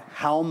about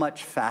how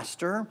much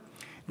faster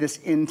this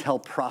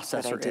Intel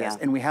processor is.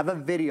 And we have a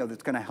video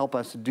that's going to help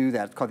us do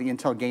that. It's called the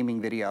Intel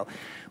Gaming Video.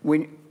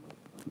 When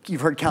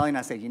you've heard Callie and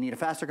I say, you need a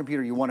faster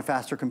computer, you want a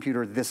faster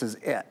computer, this is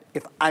it.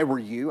 If I were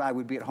you, I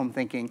would be at home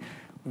thinking,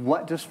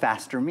 what does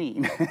faster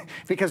mean?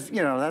 Because,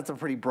 you know, that's a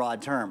pretty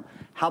broad term.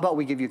 How about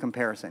we give you a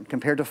comparison?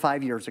 Compared to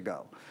 5 years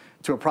ago,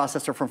 to a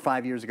processor from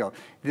 5 years ago,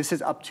 this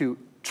is up to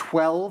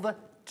 12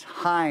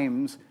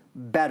 times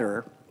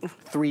better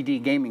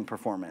 3D gaming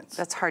performance.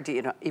 That's hard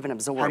to even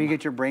absorb. How do you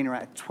get your brain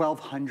around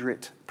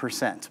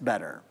 1,200%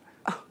 better?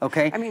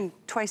 Okay? I mean,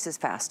 twice as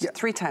fast,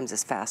 3 times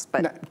as fast,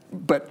 but... No,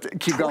 but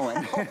keep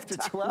going. to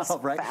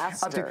 12, right?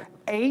 Faster. Up to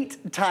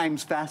 8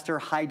 times faster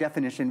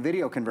high-definition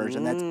video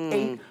conversion. That's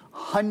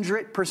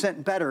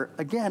 800% better.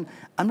 Again,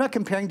 I'm not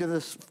comparing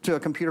this to a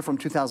computer from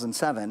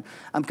 2007.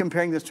 I'm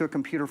comparing this to a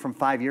computer from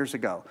 5 years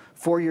ago.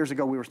 4 years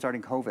ago, we were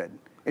starting COVID.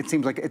 It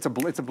seems like it's a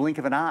blink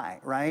of an eye,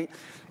 right?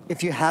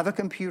 If you have a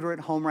computer at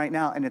home right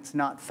now and it's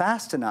not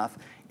fast enough,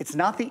 it's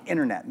not the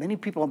internet. Many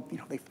people, you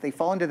know, they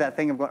fall into that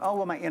thing of going, oh,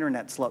 well, my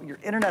internet's slow. Your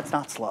internet's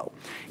not slow.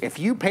 If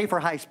you pay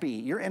for high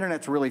speed, your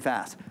internet's really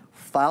fast.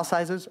 File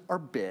sizes are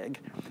big.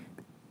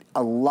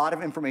 A lot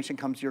of information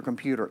comes to your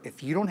computer.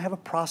 If you don't have a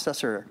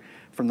processor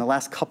from the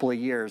last couple of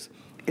years,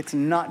 it's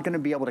not going to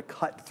be able to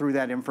cut through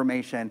that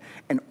information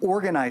and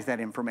organize that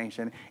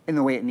information in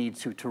the way it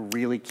needs to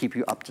really keep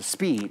you up to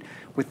speed.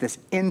 With this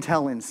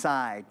Intel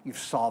inside, you've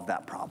solved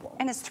that problem.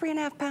 And it's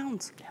 3.5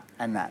 pounds. Yeah,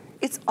 and that.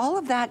 It's all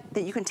of that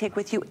you can take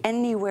with you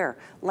anywhere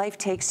life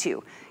takes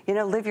you. You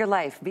know, live your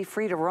life, be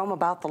free to roam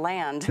about the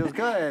land. Feels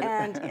good.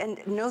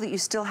 And know that you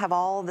still have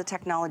all the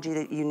technology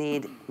that you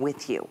need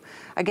with you.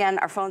 Again,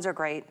 our phones are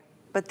great.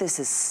 But this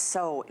is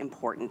so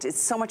important.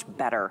 It's so much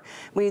better.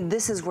 I mean,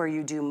 this is where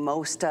you do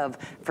most of,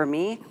 for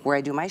me, where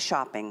I do my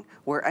shopping,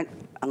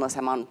 unless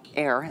I'm on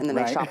air and then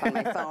I shop on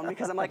my phone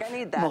because I'm like, I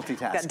need that.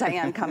 Multitask. Got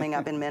Diane coming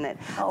up in a minute.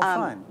 Oh,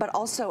 fun. But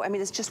also, I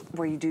mean, it's just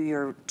where you do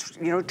your,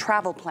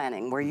 travel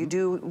planning, where you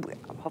do,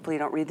 hopefully you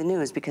don't read the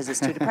news because it's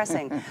too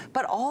depressing,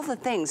 but all the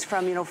things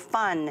from,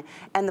 fun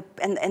and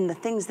the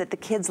things that the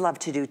kids love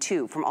to do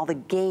too, from all the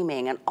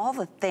gaming and all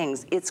the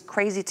things. It's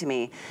crazy to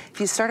me.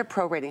 If you started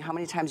prorating how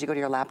many times you go to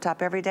your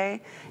laptop every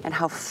day and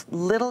how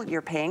little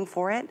you're paying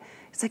for it,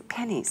 it's like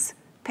pennies,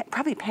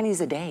 probably pennies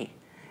a day.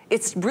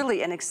 It's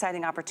really an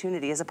exciting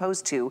opportunity as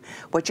opposed to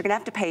what you're gonna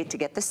have to pay to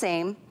get the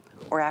same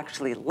or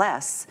actually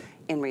less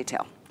in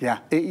retail. Yeah,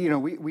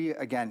 we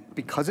again,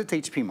 because it's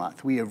HP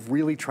month, we have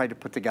really tried to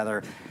put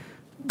together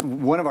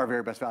one of our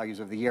very best values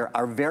of the year,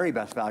 our very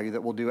best value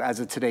that we'll do as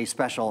a Today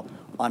Special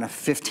on a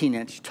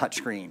 15-inch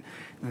touchscreen.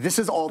 This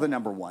is all the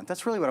 #1.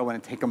 That's really what I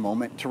want to take a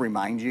moment to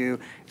remind you.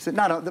 So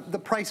the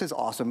price is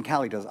awesome.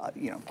 Callie does,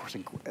 of course,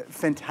 a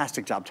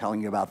fantastic job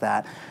telling you about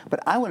that.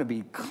 But I want to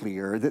be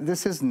clear that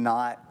this is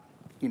not,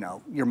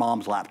 your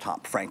mom's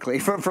laptop, frankly,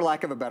 for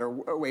lack of a better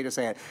way to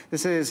say it.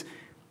 This is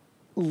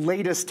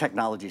latest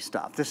technology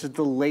stuff. This is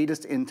the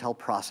latest Intel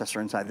processor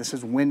inside. This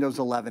is Windows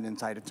 11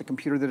 inside. It's a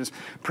computer that is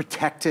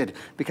protected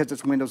because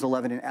it's Windows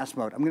 11 in S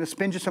mode. I'm going to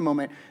spend just a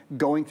moment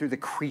going through the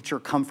creature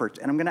comforts,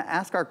 and I'm going to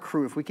ask our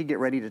crew if we could get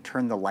ready to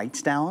turn the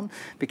lights down,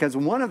 because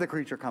one of the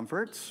creature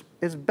comforts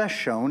is best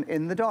shown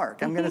in the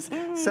dark. I'm going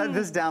to set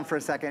this down for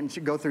a second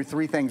and go through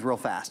 3 things real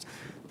fast.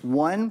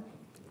 One,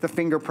 the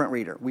fingerprint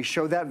reader. We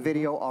showed that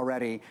video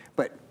already,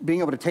 but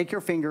being able to take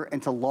your finger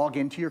and to log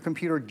into your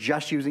computer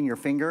just using your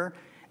finger,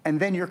 and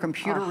then your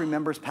computer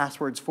remembers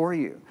passwords for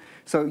you.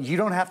 So you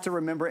don't have to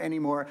remember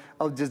anymore,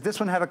 oh, does this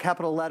one have a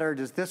capital letter?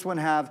 Does this one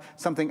have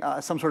something,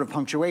 some sort of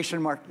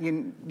punctuation mark?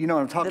 You know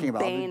what I'm talking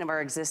about. The bane of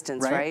our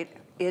existence, right?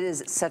 It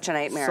is such a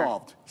nightmare.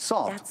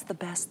 Solved. That's the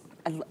best.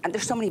 And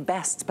there's so many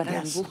bests, but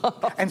I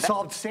love and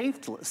solved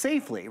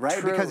safely, right?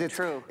 True, because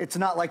it's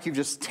not like you've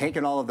just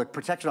taken all of the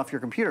protection off your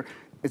computer.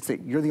 It's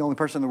that you're the only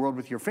person in the world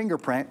with your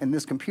fingerprint, and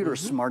this computer is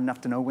smart enough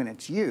to know when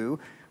it's you.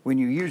 when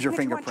you use your if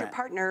fingerprint. you want your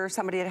partner or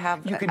somebody to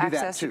have You can do that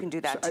access, too. you can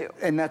do that too.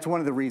 And that's one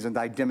of the reasons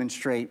I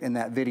demonstrate in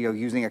that video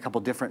using a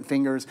couple different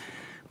fingers.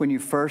 When you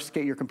first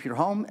get your computer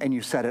home and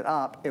you set it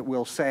up, it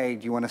will say,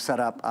 do you want to set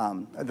up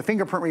the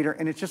fingerprint reader?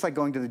 And it's just like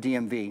going to the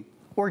DMV.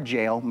 Or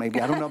jail, maybe,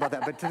 I don't know about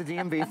that, but to the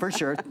DMV for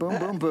sure, boom,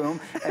 boom, boom,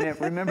 and it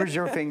remembers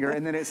your finger,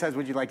 and then it says,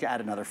 would you like to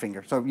add another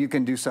finger? So you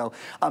can do so.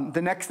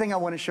 The next thing I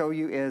want to show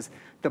you is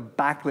the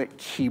backlit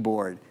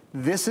keyboard.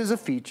 This is a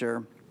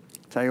feature,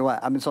 tell you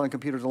what, I've been selling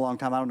computers a long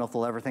time, I don't know if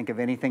they'll ever think of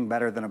anything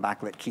better than a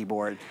backlit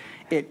keyboard.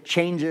 It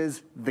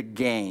changes the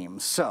game.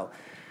 So,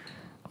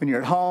 when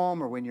you're at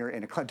home or when you're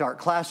in a dark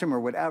classroom or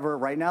whatever,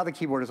 right now the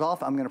keyboard is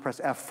off. I'm going to press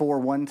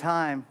F4 one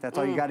time. That's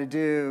all you got to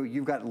do.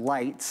 You've got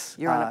lights.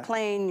 You're on a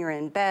plane, you're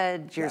in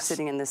bed, you're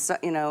sitting in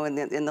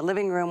the, in the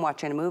living room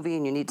watching a movie,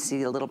 and you need to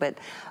see a little bit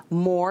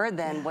more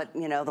than what,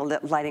 the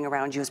lighting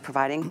around you is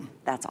providing.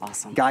 That's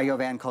awesome. Guy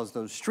Yovan calls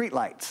those street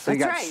lights. So you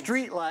got right.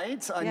 street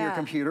lights on your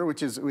computer,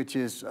 which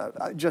is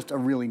just a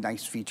really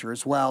nice feature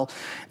as well.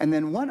 And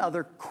then one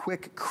other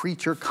quick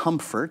creature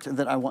comfort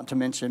that I want to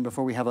mention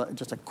before we have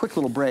just a quick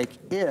little break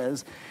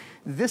is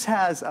this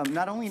has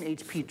not only an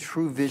HP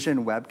True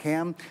Vision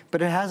webcam,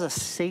 but it has a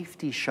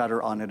safety shutter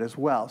on it as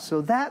well.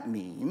 So that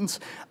means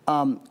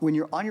when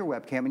you're on your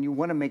webcam and you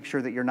want to make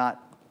sure that you're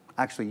not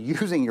actually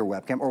using your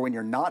webcam, or when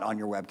you're not on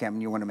your webcam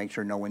and you want to make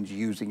sure no one's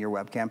using your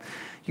webcam,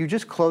 you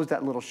just close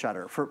that little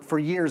shutter. For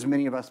years,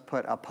 many of us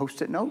put a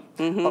Post-it note,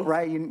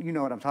 right? You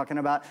know what I'm talking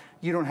about.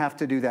 You don't have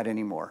to do that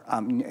anymore.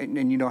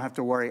 And you don't have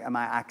to worry, am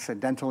I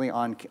accidentally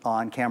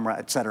on camera,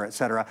 et cetera, et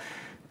cetera.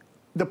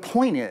 The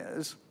point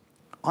is,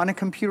 on a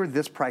computer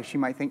this price, you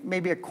might think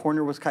maybe a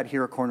corner was cut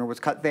here, a corner was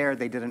cut there,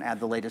 they didn't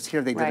add the latest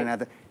here, they didn't add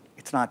the,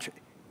 it's not true.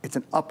 It's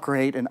an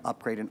upgrade and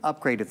upgrade and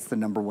upgrade. It's the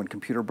 #1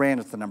 computer brand,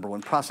 it's the #1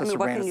 processor brand.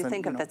 What can you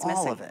think of that's all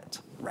missing? of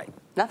it, right.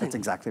 Nothing. That's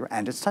exactly right,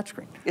 and it's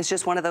touchscreen. It's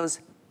just one of those,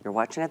 you're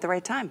watching at the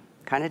right time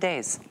kind of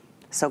days.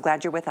 So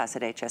glad you're with us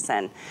at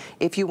HSN.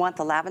 If you want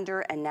the lavender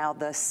and now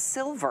the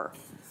silver,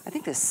 I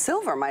think the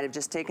silver might have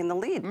just taken the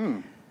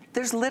lead.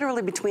 There's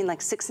literally between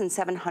like 600 and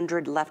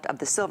 700 left of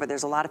the silver.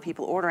 There's a lot of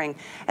people ordering.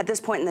 At this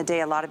point in the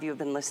day, a lot of you have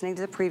been listening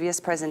to the previous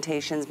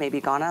presentations,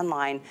 maybe gone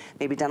online,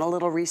 maybe done a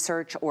little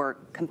research or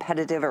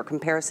competitive or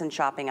comparison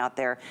shopping out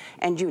there,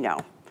 and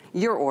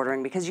you're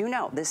ordering because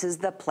this is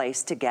the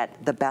place to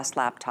get the best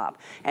laptop.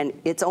 And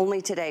it's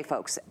only today,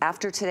 folks.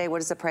 After today, what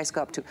does the price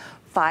go up to?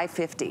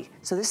 $550.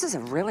 So this is a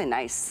really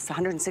nice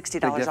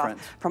 $160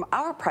 off from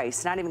our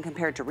price, not even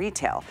compared to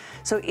retail.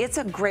 So it's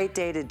a great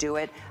day to do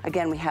it.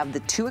 Again, we have the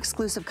 2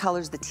 exclusive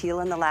colors, the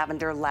teal and the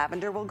lavender.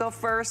 Lavender will go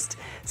first.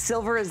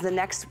 Silver is the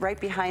next right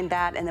behind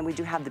that. And then we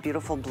do have the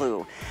beautiful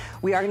blue.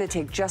 We are going to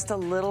take just a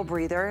little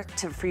breather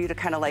for you to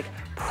kind of like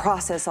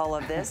process all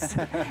of this.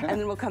 And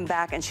then we'll come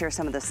back and share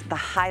some of the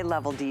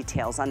high-level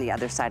details on the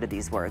other side of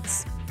these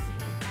words.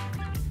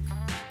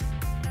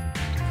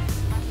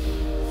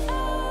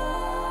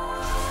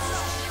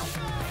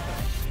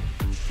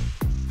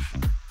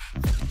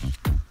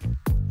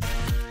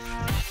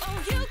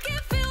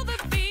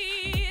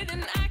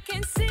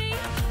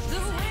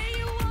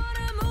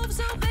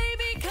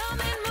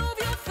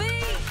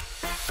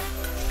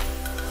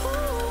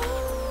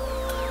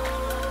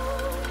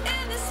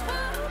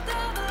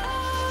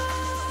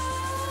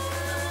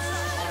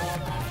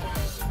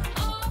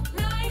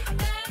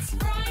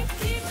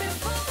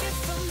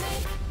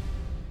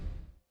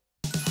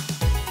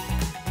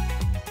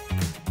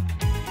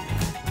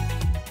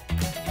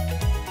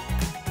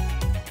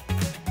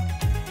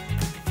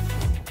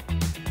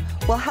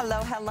 Well,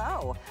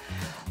 hello.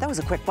 That was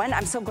a quick one.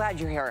 I'm so glad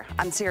you're here.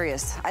 I'm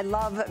serious. I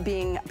love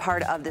being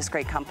part of this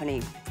great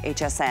company,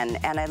 HSN,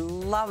 and I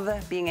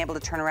love being able to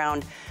turn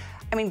around,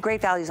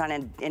 great values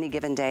on any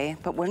given day,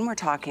 but when we're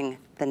talking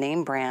the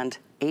name brand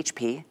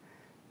HP,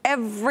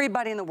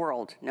 everybody in the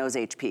world knows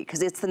HP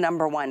because it's the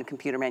 #1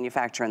 computer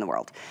manufacturer in the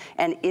world.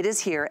 And it is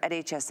here at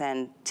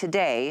HSN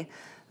today,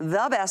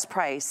 the best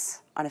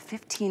price on a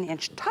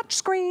 15-inch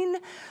touchscreen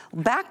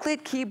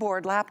backlit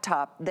keyboard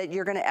laptop that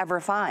you're gonna ever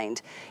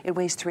find. It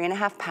weighs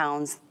 3.5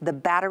 pounds. The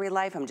battery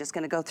life, I'm just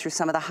gonna go through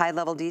some of the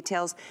high-level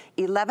details,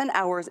 11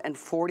 hours and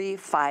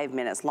 45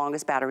 minutes,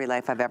 longest battery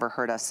life I've ever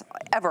heard us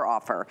ever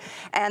offer.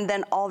 And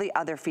then all the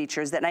other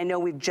features that I know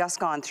we've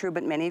just gone through,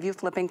 but many of you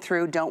flipping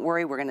through, don't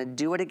worry, we're gonna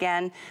do it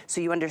again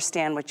so you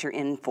understand what you're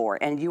in for.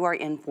 And you are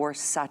in for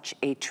such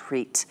a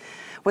treat.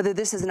 Whether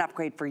this is an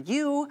upgrade for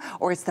you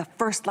or it's the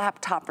first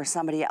laptop for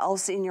somebody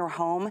else in your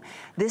home,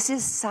 this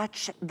is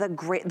such the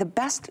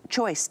best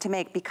choice to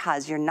make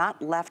because you're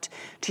not left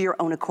to your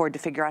own accord to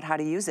figure out how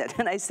to use it.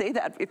 And I say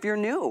that if you're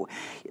new,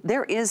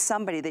 there is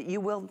somebody that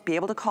you will be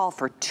able to call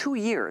for 2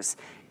 years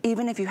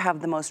Even if you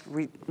have the most,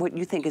 what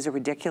you think is a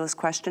ridiculous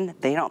question,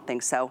 they don't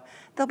think so.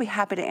 They'll be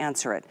happy to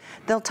answer it.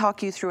 They'll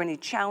talk you through any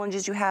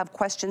challenges you have,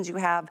 questions you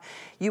have.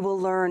 You will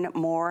learn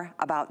more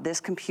about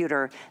this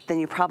computer than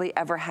you probably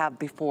ever have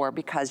before,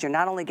 because you're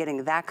not only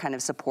getting that kind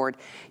of support,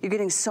 you're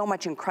getting so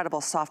much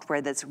incredible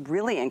software that's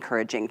really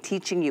encouraging,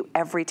 teaching you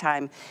every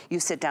time you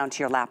sit down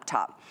to your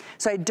laptop.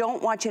 So I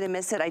don't want you to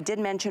miss it. I did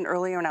mention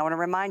earlier, and I want to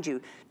remind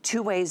you,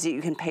 2 ways that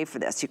you can pay for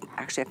this.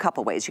 Actually, a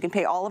couple ways. You can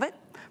pay all of it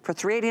for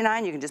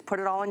 $389. You can just put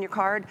it all on your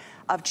card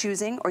of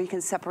choosing, or you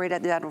can separate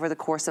that over the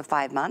course of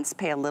 5 months,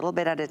 pay a little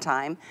bit at a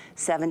time,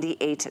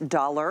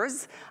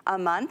 $78 a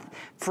month,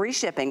 free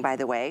shipping, by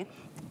the way.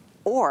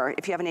 Or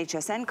if you have an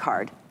HSN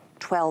card,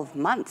 12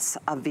 months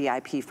of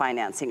VIP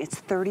financing.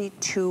 It's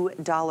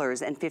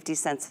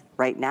 $32.50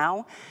 right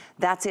now.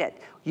 That's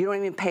it. You don't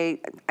even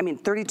pay, I mean,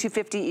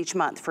 $32.50 each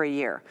month for a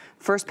year.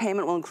 First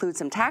payment will include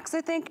some tax,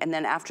 I think, and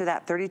then after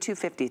that,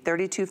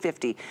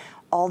 $32.50.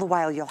 All the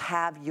while, you'll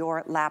have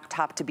your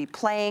laptop to be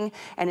playing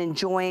and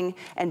enjoying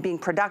and being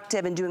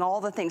productive and doing all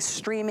the things,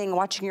 streaming,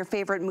 watching your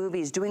favorite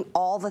movies, doing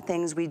all the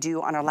things we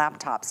do on our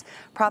laptops.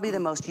 Probably the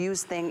most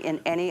used thing in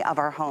any of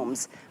our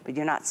homes. But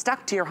you're not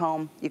stuck to your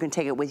home. You can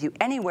take it with you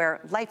anywhere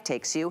life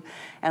takes you.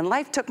 And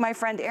life took my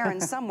friend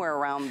Erin somewhere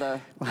around the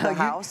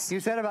house. You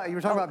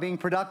were talking about being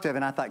productive,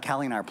 and I thought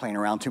Callie and I are playing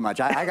around too much.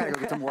 I got to go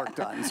get some work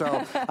done.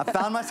 So I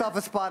found myself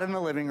a spot in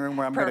the living room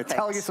where I'm going to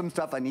tell you some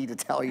stuff I need to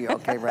tell you.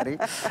 Okay, ready?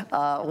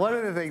 One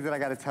of the things that I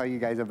got to tell you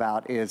guys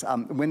about is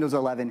Windows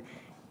 11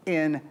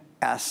 in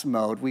S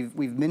mode.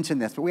 We've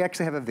mentioned this, but we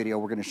actually have a video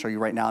we're going to show you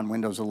right now on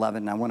Windows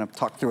 11, and I want to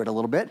talk through it a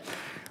little bit.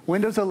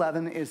 Windows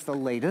 11 is the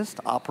latest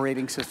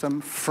operating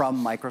system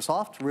from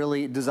Microsoft,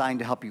 really designed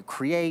to help you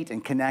create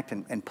and connect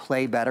and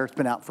play better. It's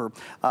been out for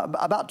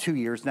about 2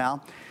 years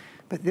now.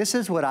 But this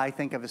is what I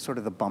think of as sort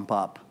of the bump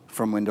up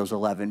from Windows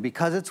 11,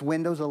 because it's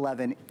Windows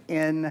 11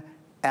 in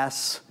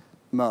S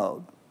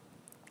mode.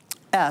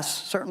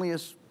 S certainly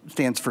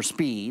stands for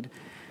speed,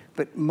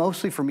 but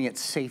mostly for me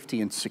it's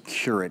safety and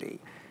security.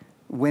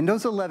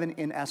 Windows 11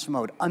 in S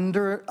mode,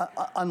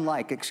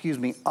 unlike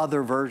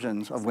other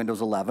versions of Windows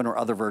 11 or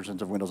other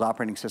versions of Windows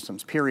operating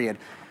systems, period,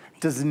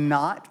 does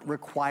not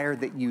require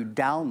that you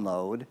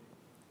download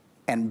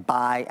and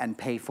buy and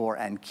pay for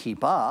and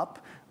keep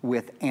up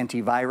with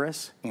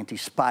antivirus,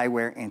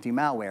 anti-spyware,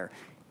 anti-malware.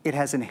 It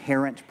has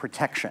inherent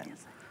protection.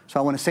 So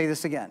I want to say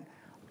this again.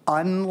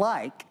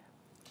 Unlike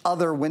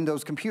other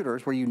Windows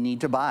computers where you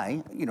need to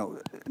buy,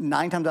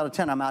 9 times out of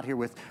 10, I'm out here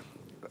with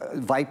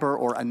Viper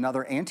or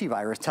another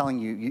antivirus telling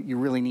you, you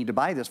really need to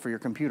buy this for your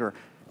computer.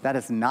 That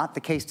is not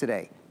the case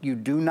today. You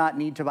do not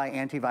need to buy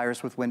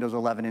antivirus with Windows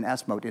 11 in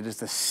S mode. It is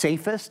the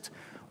safest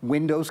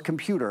Windows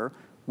computer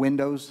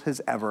Windows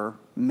has ever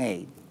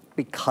made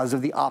because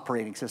of the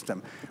operating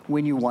system.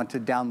 When you want to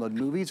download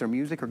movies or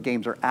music or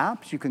games or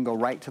apps, you can go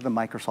right to the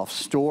Microsoft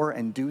Store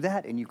and do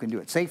that, and you can do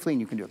it safely, and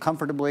you can do it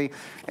comfortably,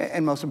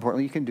 and most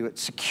importantly, you can do it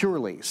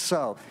securely.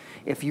 So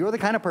if you're the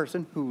kind of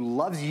person who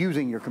loves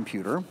using your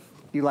computer,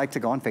 you like to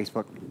go on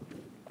Facebook,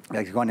 you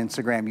like to go on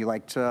Instagram, you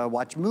like to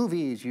watch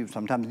movies, you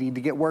sometimes need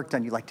to get work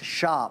done, you like to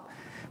shop,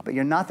 but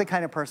you're not the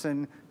kind of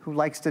person who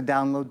likes to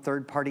download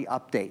third-party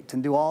updates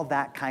and do all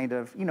that kind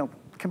of,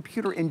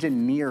 computer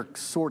engineer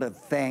sort of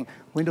thing.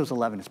 Windows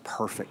 11 is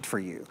perfect for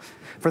you.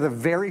 For the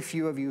very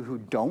few of you who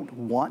don't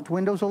want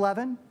Windows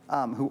 11,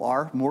 who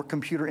are more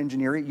computer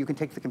engineering, you can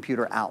take the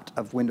computer out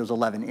of Windows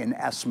 11 in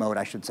S mode,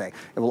 I should say.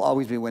 It will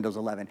always be Windows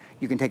 11.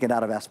 You can take it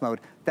out of S mode.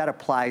 That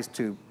applies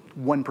to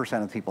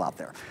 1% of the people out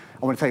there.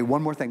 I want to tell you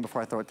one more thing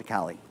before I throw it to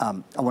Callie. I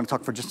want to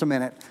talk for just a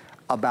minute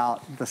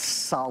about the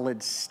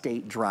solid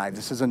state drive.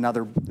 This is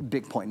another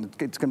big point.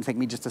 It's going to take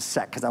me just a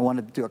sec because I want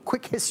to do a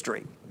quick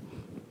history.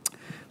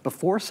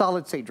 Before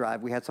solid state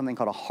drive, we had something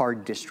called a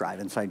hard disk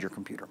drive inside your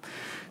computer.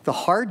 The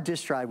hard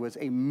disk drive was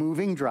a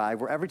moving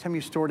drive where every time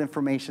you stored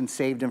information,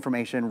 saved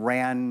information,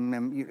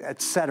 ran,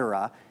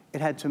 etc.,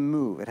 it had to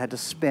move, it had to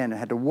spin, it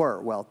had to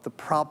whir. Well, the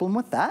problem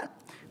with that,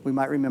 we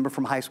might remember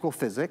from high school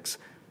physics,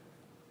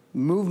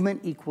 movement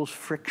equals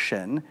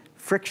friction,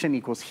 friction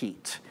equals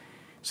heat.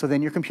 So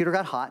then your computer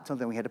got hot, so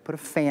then we had to put a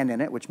fan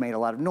in it, which made a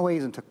lot of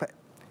noise and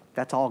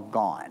that's all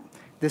gone.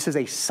 This is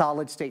a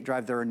solid state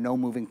drive. There are no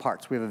moving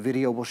parts. We have a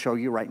video we'll show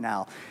you right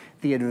now.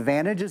 The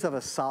advantages of a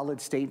solid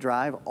state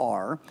drive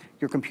are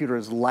your computer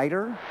is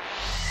lighter,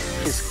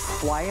 is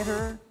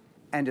quieter,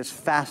 and is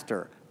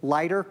faster.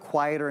 Lighter,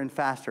 quieter, and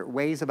faster. It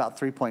weighs about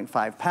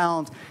 3.5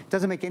 pounds. It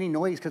doesn't make any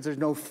noise because there's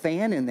no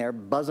fan in there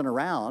buzzing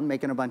around,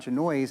 making a bunch of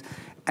noise,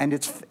 and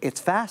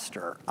it's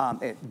faster.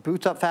 It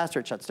boots up faster,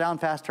 it shuts down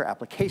faster,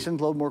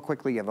 applications load more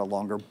quickly, you have a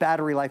longer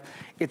battery life.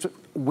 It's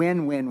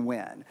win, win,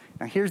 win.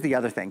 Now here's the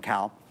other thing,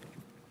 Cal.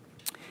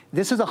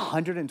 This is a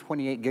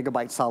 128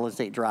 gigabyte solid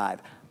state drive.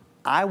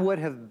 I would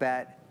have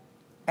bet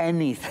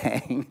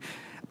anything.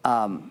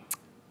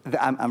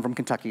 I'm from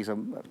Kentucky, so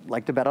I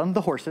like to bet on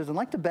the horses and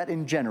like to bet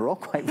in general,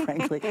 quite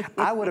frankly.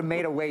 I would have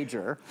made a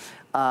wager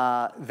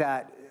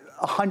that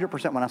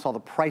 100% when I saw the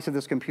price of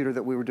this computer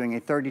that we were doing a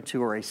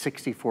 32 or a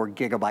 64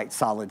 gigabyte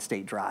solid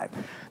state drive.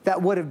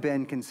 That would have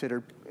been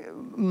considered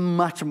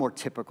much more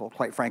typical,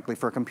 quite frankly,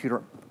 for a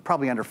computer,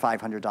 probably under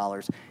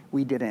 $500.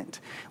 We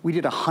didn't. We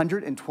did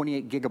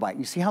 128 gigabyte.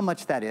 You see how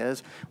much that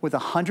is? With a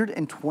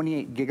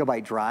 128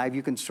 gigabyte drive,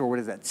 you can store, what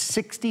is that,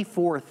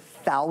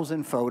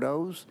 64,000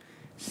 photos?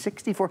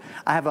 64.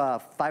 I have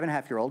a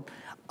 5.5-year-old.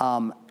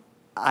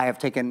 I have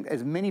taken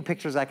as many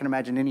pictures as I can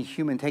imagine any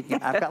human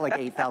taking. I've got like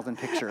 8,000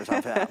 pictures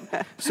of him.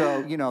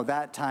 So, you know,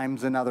 that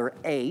times another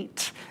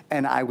 8,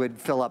 and I would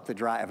fill up the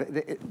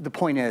drive. The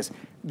point is,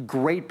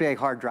 great big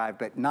hard drive,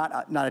 but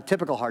not a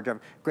typical hard drive,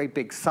 great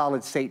big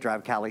solid state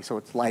drive, Callie, so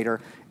it's lighter,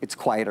 it's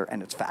quieter,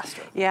 and it's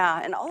faster.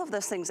 Yeah, and all of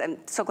those things, I'm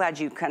so glad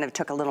you kind of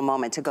took a little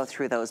moment to go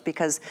through those,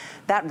 because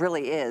that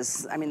really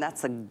is, I mean,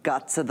 that's the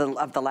guts of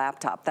the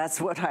laptop. That's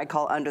what I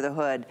call under the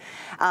hood.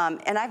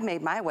 And I've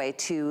made my way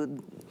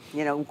to,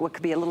 you know, what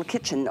could be a little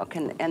kitchen nook,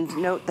 and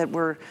note that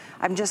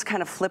I'm just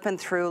kind of flipping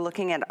through,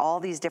 looking at all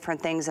these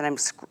different things, and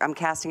I'm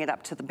casting it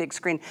up to the big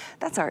screen.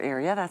 That's our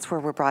area, that's where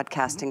we're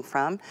broadcasting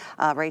from,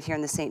 right here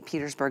in the St.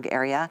 Petersburg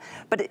area.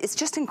 But it's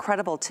just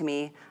incredible to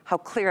me how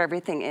clear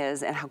everything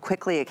is and how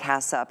quickly it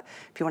casts up.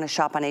 If you want to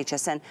shop on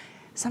HSN,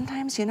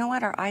 sometimes, you know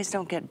what, our eyes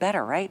don't get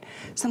better, right?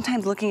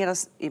 Sometimes looking at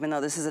us, even though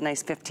this is a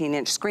nice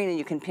 15-inch screen and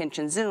you can pinch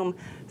and zoom,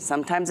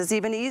 sometimes it's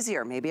even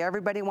easier. Maybe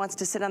everybody wants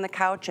to sit on the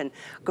couch and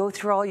go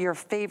through all your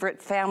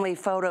favorite family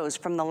photos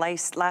from the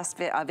last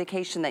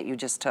vacation that you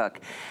just took.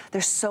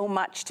 There's so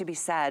much to be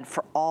said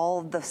for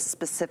all the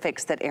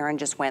specifics that Erin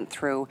just went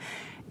through.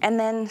 And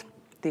then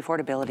the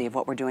affordability of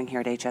what we're doing here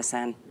at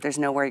HSN. There's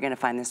nowhere you're gonna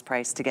find this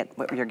price to get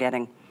what you're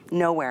getting.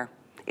 Nowhere.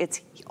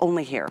 It's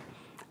only here.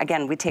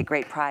 Again, we take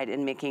great pride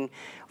in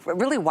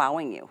really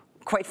wowing you,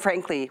 quite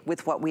frankly,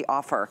 with what we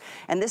offer.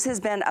 And this has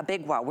been a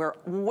big wow. We're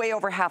way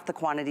over half the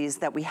quantities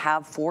that we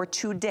have for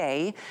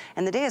today.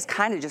 And the day is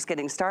kind of just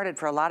getting started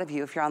for a lot of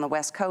you. If you're on the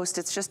West Coast,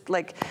 it's just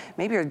like,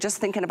 maybe you're just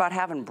thinking about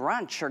having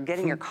brunch or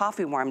getting your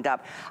coffee warmed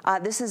up.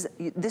 This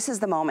is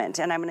the moment,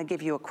 and I'm gonna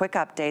give you a quick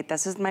update.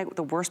 This is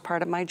the worst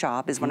part of my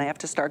job, is when I have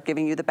to start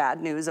giving you the bad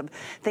news of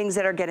things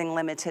that are getting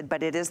limited,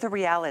 but it is the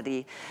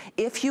reality.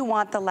 If you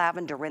want the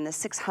lavender in the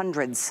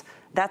 600s,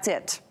 that's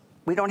it.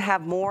 We don't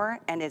have more,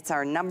 and it's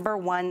our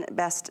 #1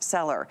 best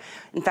seller.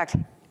 In fact,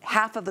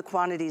 half of the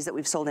quantities that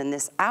we've sold in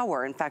this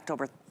hour, in fact,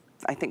 over,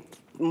 I think,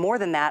 more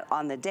than that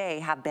on the day,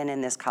 have been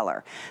in this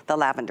color, the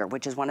lavender,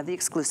 which is one of the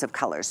exclusive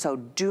colors. So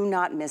do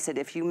not miss it.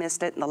 If you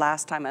missed it the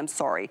last time, I'm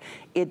sorry.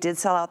 It did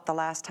sell out the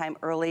last time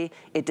early.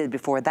 It did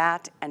before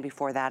that, and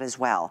before that as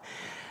well.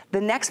 The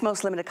next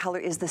most limited color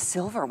is the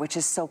silver, which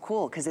is so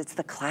cool because it's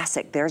the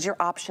classic. There's your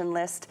option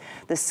list.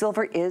 The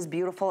silver is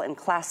beautiful and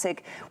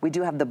classic. We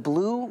do have the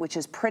blue, which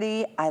is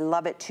pretty. I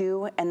love it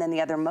too. And then the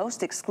other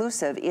most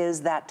exclusive is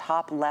that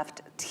top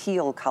left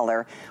teal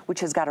color, which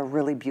has got a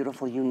really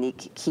beautiful,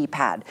 unique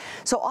keypad.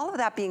 So all of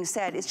that being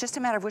said, it's just a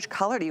matter of which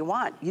color do you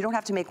want. You don't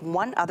have to make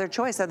one other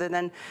choice other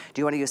than, do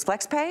you want to use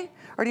FlexPay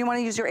or do you want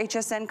to use your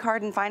HSN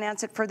card and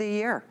finance it for the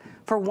year?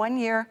 For 1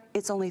 year,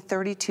 it's only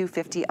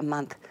 $32.50 a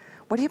month.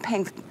 What are you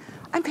paying?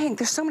 I'm paying,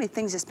 there's so many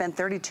things to spend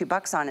 32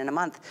 bucks on in a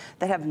month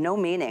that have no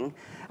meaning.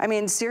 I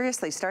mean,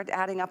 seriously, start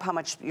adding up how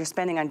much you're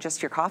spending on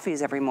just your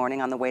coffees every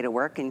morning on the way to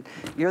work, and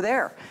you're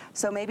there.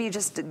 So maybe you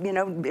just, you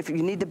know, if you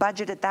need to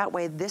budget it that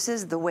way, this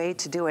is the way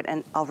to do it.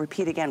 And I'll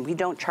repeat again, we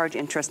don't charge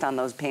interest on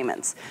those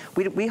payments.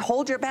 We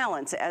hold your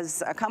balance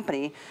as a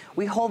company.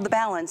 We hold the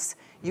balance.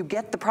 You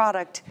get the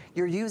product,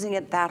 you're using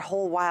it that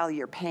whole while,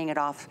 you're paying it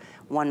off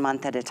 1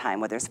 month at a time,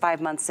 whether it's 5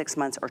 months, 6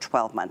 months, or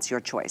 12 months, your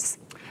choice.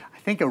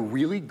 I think a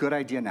really good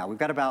idea now, we've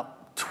got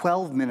about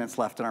 12 minutes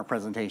left in our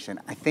presentation.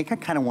 I think I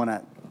kind of want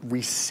to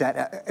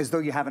reset as though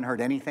you haven't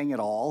heard anything at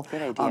all.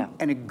 Good idea.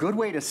 And a good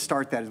way to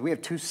start that is we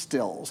have 2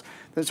 stills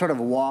that sort of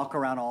walk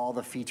around all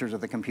the features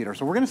of the computer.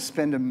 So we're going to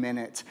spend a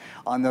minute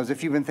on those.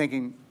 If you've been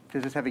thinking,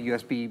 does this have a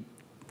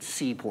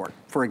USB-C port,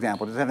 for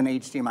example? Does it have an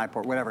HDMI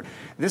port, whatever?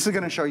 This is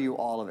going to show you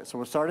all of it. So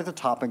we'll start at the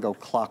top and go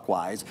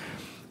clockwise.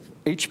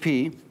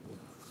 HP,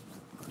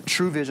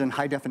 True Vision,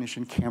 high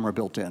definition camera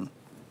built in.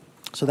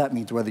 So that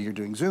means whether you're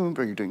doing Zoom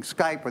or you're doing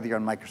Skype, whether you're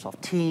on Microsoft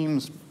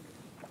Teams,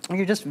 or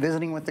you're just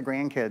visiting with the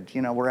grandkids,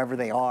 you know, wherever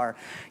they are,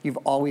 you've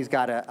always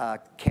got a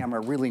camera,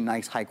 really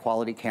nice high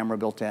quality camera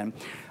built in.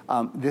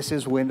 This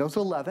is Windows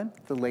 11,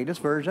 the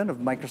latest version of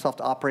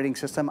Microsoft operating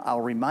system.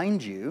 I'll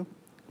remind you,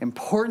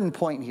 important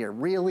point here,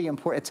 really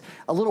important. It's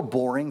a little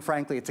boring,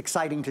 frankly. It's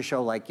exciting to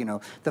show, like, you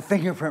know, the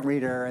fingerprint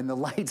reader and the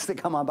lights that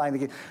come on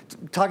by.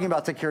 Talking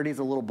about security is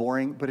a little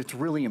boring, but it's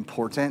really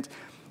important.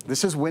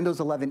 This is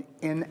Windows 11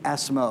 in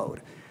S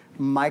mode.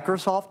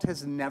 Microsoft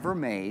has never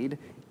made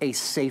a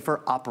safer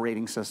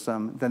operating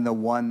system than the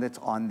one that's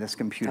on this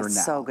computer now.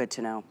 That's so good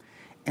to know.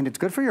 And it's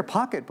good for your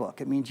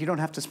pocketbook. It means you don't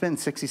have to spend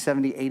 $60,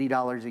 $70,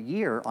 $80 a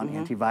year on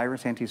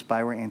antivirus,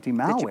 anti-spyware,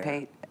 anti-malware. That you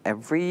pay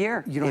every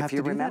year, you don't if have to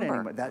you do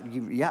remember. that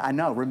anymore. Yeah, I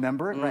know,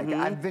 remember it? Right.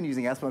 I've been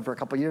using S-Mode for a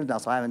couple years now,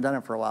 so I haven't done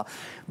it for a while.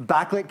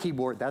 Backlit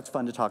keyboard, that's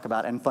fun to talk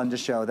about and fun to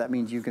show. That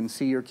means you can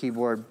see your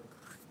keyboard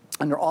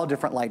under all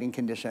different lighting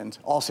conditions,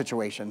 all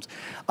situations.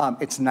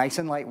 It's nice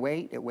and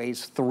lightweight. It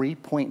weighs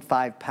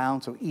 3.5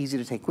 pounds, so easy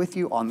to take with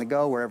you on the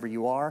go, wherever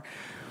you are.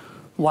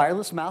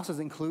 Wireless mouse is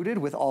included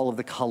with all of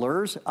the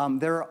colors.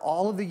 There are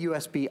all of the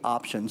USB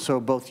options. So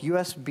both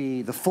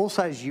USB, the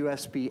full-size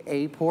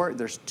USB-A port,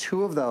 there's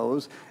 2 of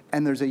those,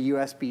 and there's a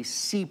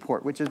USB-C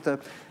port, which is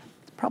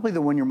probably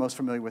the one you're most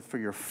familiar with for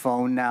your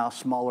phone now.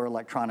 Smaller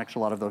electronics, a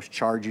lot of those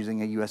charge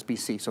using a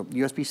USB-C. So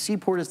USB-C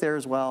port is there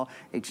as well,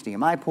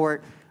 HDMI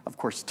port. Of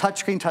course,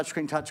 touchscreen,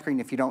 touchscreen, touchscreen.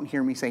 If you don't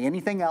hear me say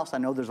anything else, I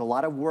know there's a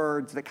lot of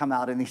words that come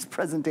out in these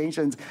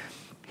presentations.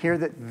 Hear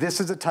that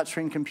this is a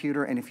touchscreen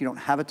computer, and if you don't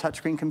have a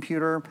touchscreen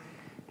computer,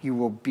 you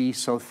will be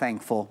so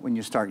thankful when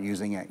you start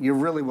using it. You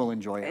really will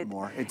enjoy it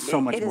more. It's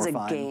so much more fun. It is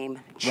a game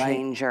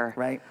changer.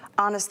 Right.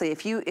 Honestly,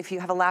 if you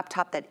have a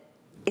laptop that,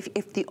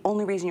 if the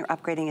only reason you're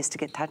upgrading is to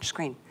get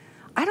touchscreen,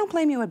 I don't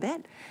blame you a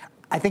bit.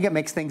 I think it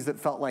makes things that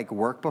felt like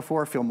work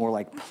before feel more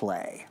like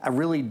play. I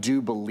really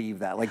do believe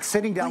that. Like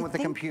sitting down with a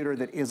computer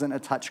that isn't a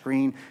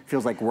touchscreen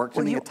feels like work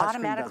to me. Well, you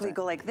automatically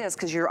go like this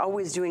because you're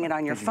always doing it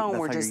on your phone.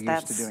 That's how you're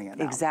used to doing it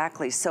now.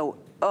 Exactly. So,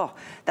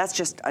 that's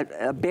just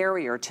a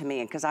barrier to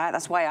me, because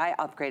that's why I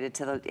upgraded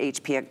to the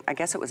HP. I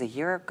guess it was a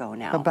year ago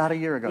now. About a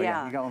year ago.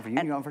 Yeah. You got one for you.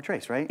 You got one for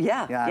Trace, right?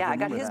 Yeah. I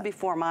got his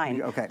before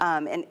mine. Okay.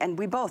 And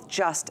we both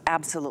just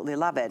absolutely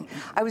love it.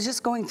 I was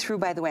just going through.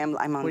 By the way, I'm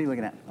on. What are you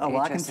looking at? Oh,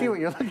 well, I can see what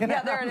you're looking at.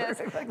 Yeah, there it is.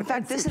 In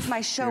fact, this is my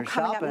show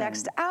coming up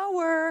next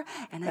hour,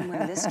 and I'm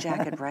wearing this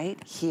jacket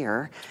right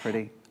here. It's pretty.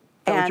 Is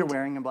that what you're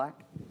wearing in black?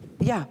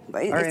 Yeah,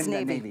 it's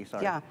navy.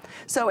 Sorry. Yeah.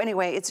 So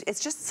anyway, it's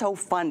just so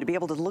fun to be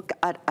able to look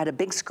at a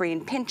big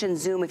screen, pinch and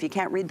zoom if you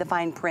can't read the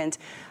fine print.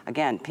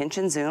 Again, pinch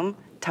and zoom,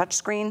 touch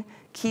screen,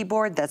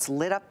 keyboard that's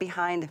lit up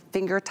behind,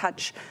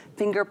 fingerprint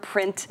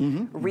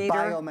reader.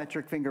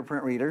 Biometric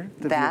fingerprint reader.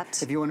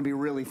 If you want to be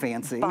really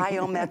fancy.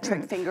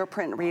 Biometric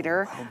fingerprint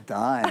reader. Well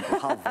done.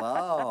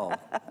 Bravo.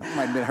 That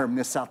might have been her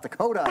Miss South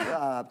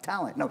Dakota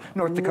talent. No,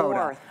 North Dakota.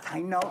 North. I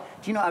know.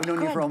 Do you know, I've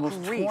known you for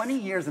almost 20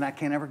 years and I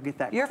can't ever get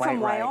that You're quite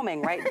from right.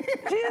 Wyoming, right?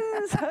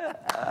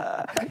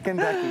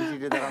 Kentucky. She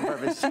did that on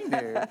purpose. She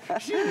knew.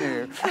 She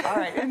knew. All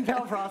right.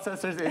 Intel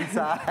processors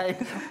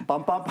inside.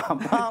 Bum, bum, bum,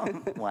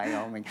 bum.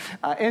 Wyoming.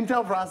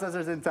 Intel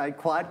processors inside.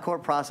 Quad-core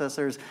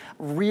processors.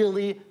 Really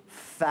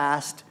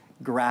fast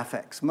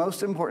graphics.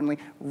 Most importantly,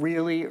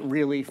 really,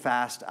 really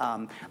fast,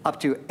 up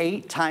to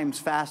 8 times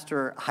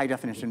faster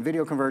high-definition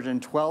video conversion,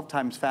 12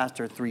 times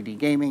faster 3D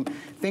gaming,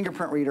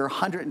 fingerprint reader,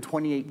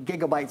 128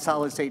 gigabyte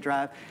solid-state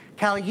drive.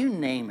 Callie, you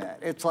name it.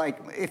 It's like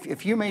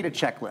if you made a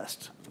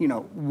checklist, you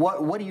know,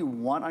 what do you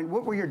want?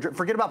 What were your,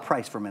 forget about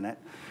price for a minute.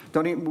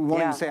 Don't even, we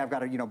won't even say I've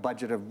got a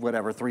budget of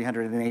whatever,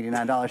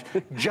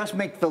 $389. Just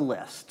make the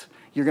list.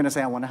 You're going to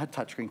say, I want a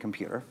touchscreen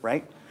computer,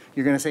 right?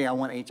 You're going to say, I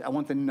want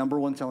the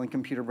 #1 selling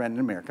computer brand in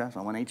America,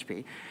 so I want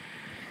HP.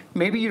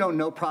 Maybe you don't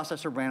know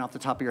processor brand off the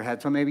top of your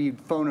head, so maybe you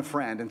phone a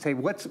friend and say,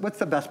 what's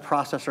the best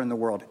processor in the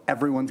world?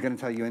 Everyone's going to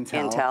tell you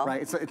Intel.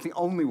 Right? It's the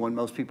only one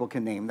most people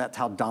can name. That's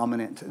how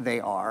dominant they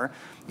are.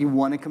 You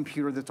want a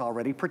computer that's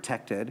already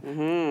protected,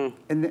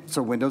 and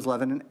so Windows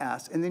 11 and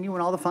S, and then you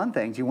want all the fun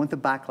things. You want the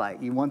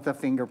backlight. You want the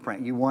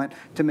fingerprint. You want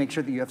to make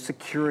sure that you have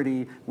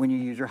security when you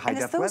use your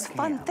high-def webcam. And it's those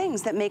fun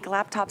things that make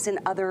laptops in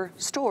other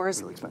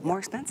stores more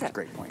expensive. That's a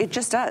great point. It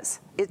just does.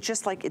 It's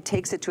just like it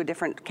takes it to a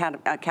different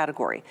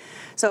category.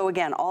 So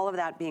again, all of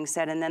that being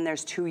said, and then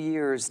there's 2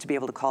 years to be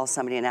able to call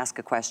somebody and ask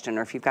a question,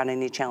 or if you've got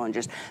any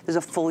challenges, there's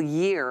a full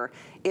year.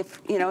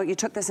 If you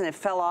took this and it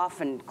fell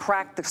off and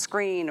cracked the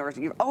screen, or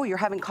you're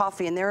having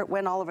coffee and there it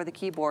went all over the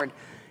keyboard,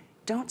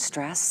 don't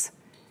stress.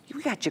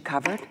 We got you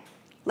covered.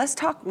 Let's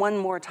talk one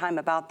more time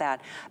about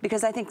that,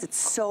 because I think it's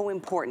so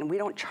important. We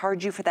don't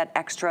charge you for that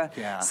extra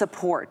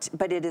support,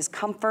 but it is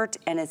comfort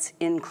and it's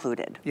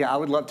included. Yeah, I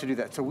would love to do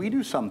that. So we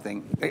do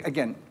something,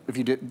 again, if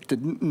you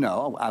didn't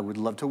know, I would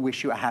love to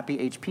wish you a happy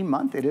HP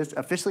month. It is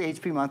officially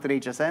HP month at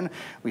HSN.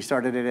 We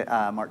started it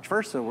March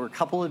 1st, so we're a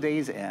couple of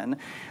days in.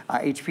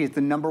 HP is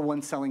the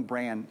 #1 selling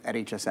brand at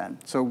HSN.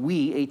 So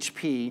we,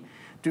 HP,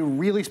 do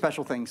really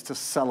special things to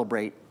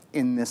celebrate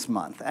in this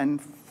month and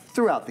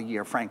throughout the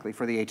year, frankly,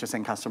 for the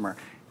HSN customer.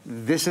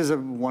 This is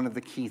one of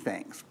the key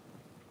things.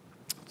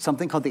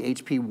 Something called the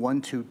HP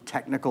 1-2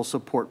 Technical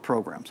Support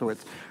Program. So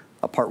it's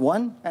a part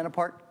 1 and a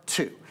part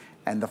 2.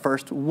 And the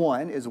first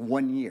one is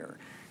 1 year.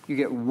 You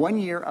get 1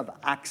 year of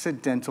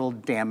accidental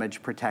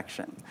damage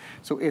protection.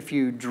 So if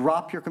you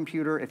drop your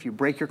computer, if you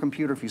break your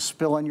computer, if you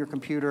spill on your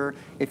computer,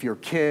 if your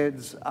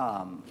kids,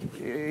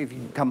 if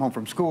you come home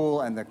from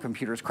school and the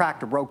computer's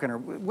cracked or broken or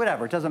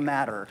whatever, it doesn't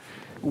matter.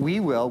 We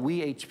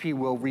HP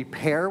will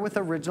repair with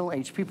original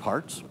HP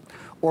parts,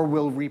 or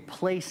will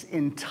replace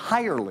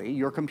entirely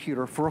your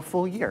computer for a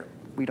full year.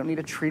 We don't need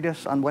a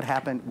treatise on what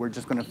happened. We're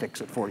just going to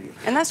fix it for you.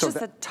 And that's just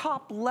the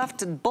top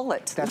left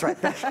bullet. That's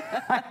right. Look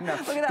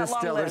at that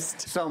long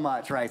list. So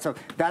much, right? So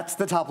that's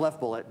the top left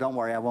bullet. Don't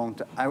worry, I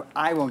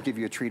won't give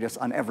you a treatise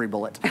on every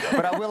bullet,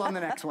 but I will on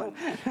the next one.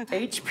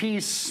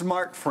 HP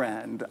Smart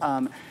Friend.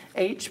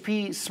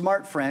 HP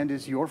Smart Friend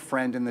is your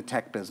friend in the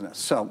tech business.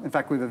 So, in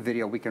fact, we have a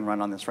video we can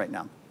run on this right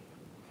now.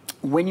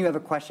 When you have a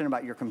question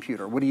about your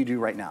computer, what do you do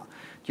right now?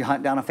 Do you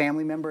hunt down a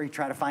family member? You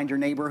try to find your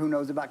neighbor who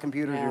knows about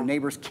computers, your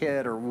neighbor's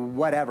kid, or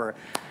whatever.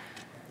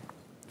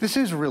 This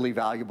is really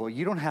valuable.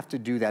 You don't have to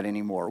do that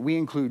anymore. We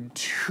include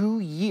 2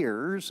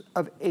 years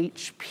of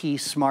HP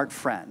Smart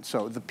Friend.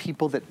 So the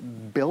people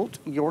that built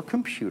your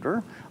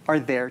computer are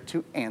there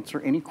to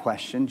answer any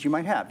questions you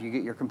might have. You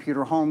get your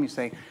computer home, you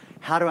say,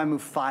 how do I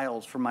move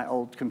files from my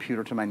old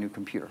computer to my new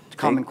computer? It's a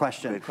common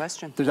question. Good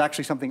question. There's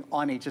actually something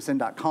on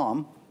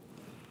hsn.com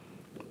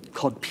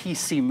called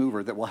PC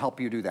Mover that will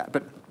help you do that.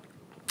 But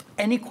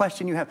any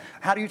question you have,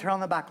 how do you turn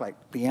on the backlight?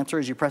 The answer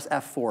is you press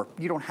F4.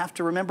 You don't have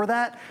to remember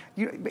that.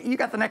 You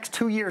got the next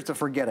 2 years to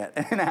forget it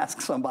and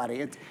ask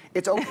somebody.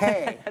 It's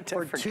okay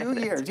for 2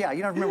 years. Yeah,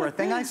 you don't remember a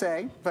thing I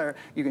say.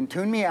 You can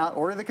tune me out,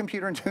 order the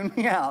computer and tune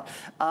me out.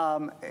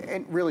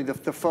 And really,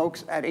 the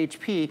folks at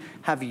HP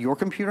have your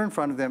computer in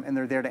front of them, and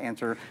they're there to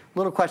answer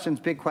little questions,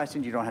 big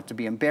questions. You don't have to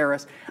be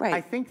embarrassed. Right. I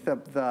think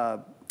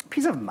the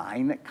peace of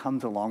mind that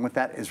comes along with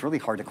that is really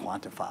hard to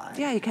quantify.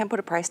 Yeah, you can't put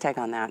a price tag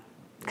on that.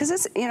 Because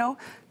it's, you know,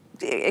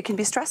 it can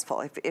be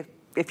stressful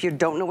if you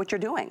don't know what you're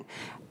doing.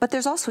 But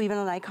there's also even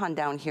an icon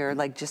down here,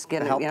 like just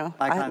getting, you know,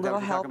 a little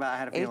help,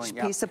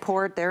 HP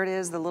support, there it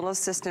is, the little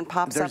assistant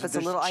pops up, it's a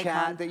little icon.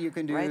 There's chat that you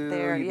can do, right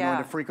there, you go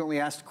to frequently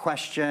asked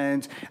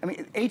questions. I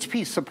mean,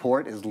 HP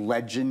support is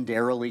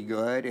legendarily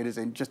good. It is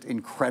just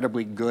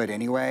incredibly good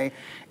anyway.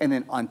 And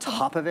then on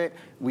top of it,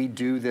 we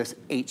do this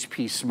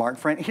HP Smart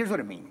Friend. Here's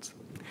what it means.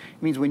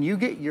 It means when you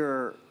get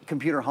your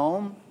computer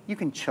home, you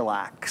can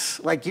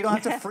chillax. Like, you don't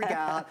have to freak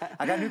out.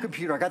 I got a new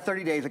computer. I got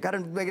 30 days. I got to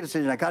make a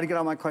decision. I got to get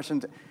all my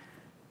questions.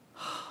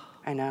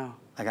 I know.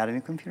 I got a new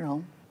computer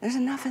home. There's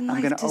enough in life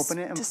I'm going to open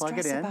it and plug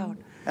it in.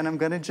 And I'm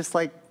going to just,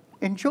 like,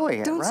 enjoy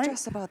it, Don't right?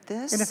 stress about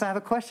this. And if I have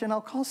a question,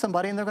 I'll call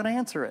somebody and they're going to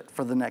answer it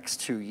for the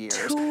next 2 years.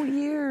 2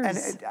 years.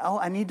 And oh,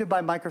 I need to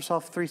buy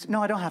Microsoft 3.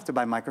 No, I don't have to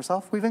buy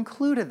Microsoft. We've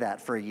included that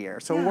for a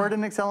year. So Word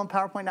and Excel and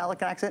PowerPoint,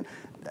 Outlook and Accent,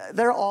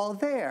 they're all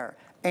there.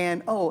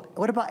 And oh,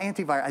 what about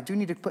antivirus? I do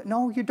need to put,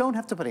 no, you don't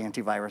have to put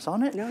antivirus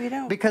on it. No, you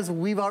don't. Because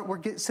we're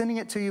sending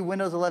it to you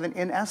Windows 11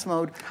 in S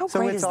mode,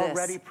 so it's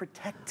already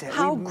protected.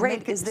 How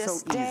great is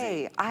this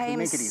day? I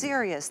am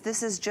serious.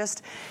 This is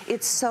just,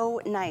 it's so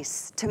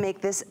nice to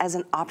make this as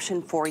an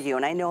option for you.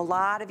 And I know a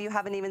lot of you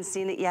haven't even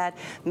seen it yet.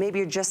 Maybe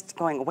you're just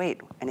going,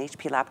 wait, an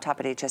HP laptop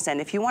at HSN.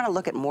 If you want to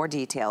look at more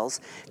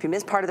details, if you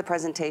missed part of the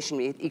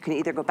presentation, you can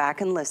either go back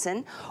and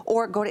listen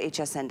or go to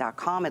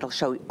hsn.com. It'll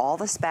show you all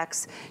the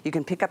specs. You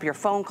can pick up your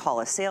phone, call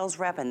a sales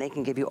rep, and they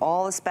can give you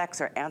all the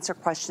specs or answer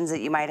questions that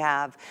you might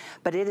have.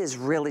 But it is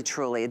really,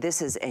 truly,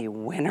 this is a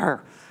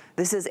winner.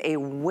 This is a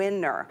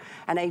winner.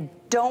 And I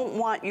don't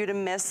want you to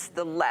miss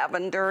the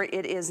lavender.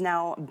 It is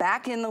now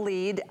back in the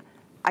lead.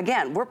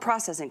 Again, we're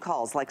processing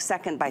calls like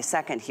second by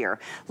second here.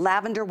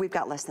 Lavender, we've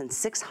got less than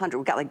 600.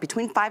 We've got like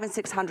between 500 and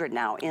 600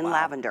 now in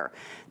lavender.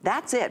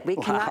 That's it. We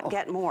cannot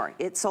get more.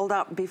 It sold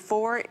out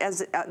before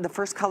as the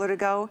first color to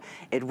go.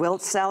 It will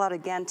sell out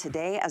again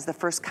today as the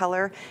first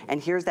color.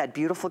 And here's that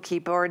beautiful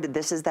keyboard.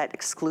 This is that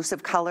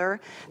exclusive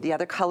color. The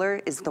other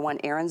color is the one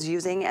Aaron's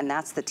using, and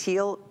that's the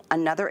teal.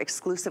 Another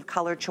exclusive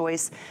color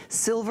choice.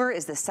 Silver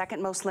is the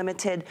second most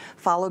limited,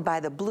 followed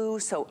by the blue.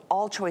 So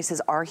all choices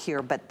are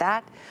here, but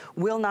that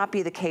will not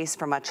be the case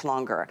for much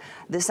longer.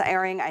 This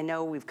airing, I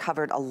know we've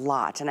covered a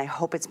lot, and I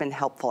hope it's been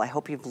helpful. I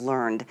hope you've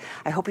learned.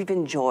 I hope you've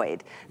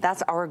enjoyed.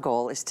 That's our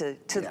goal, is to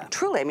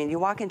truly, I mean, you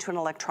walk into an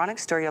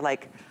electronics store, you're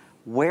like,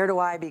 where do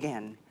I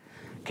begin?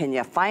 Can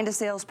you find a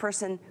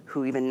salesperson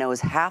who even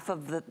knows half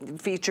of the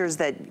features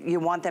that you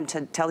want them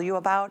to tell you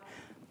about?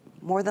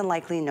 More than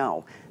likely,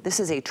 no.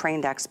 This is a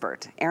trained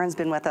expert. Aaron's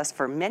been with us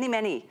for many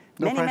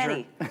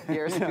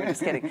years. No,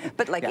 just kidding.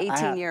 But like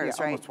 18 years,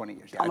 right? Almost 20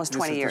 years. Yeah. Almost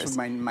 20 years. This was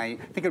I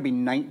think it'll be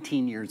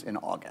 19 years in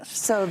August.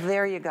 So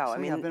there you go. So I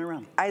mean, I've been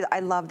around.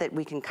 I love that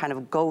we can kind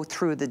of go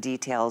through the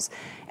details.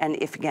 And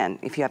if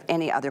you have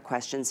any other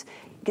questions,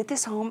 get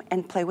this home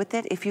and play with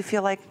it. If you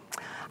feel like,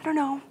 I don't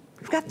know,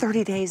 we've got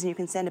 30 days and you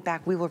can send it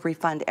back. We will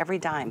refund every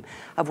dime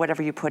of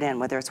whatever you put in,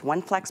 whether it's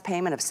one flex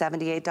payment of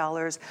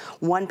 $78,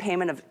 one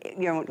payment of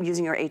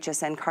using your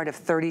HSN card of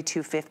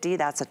 $32.50.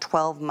 That's a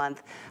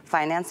 12-month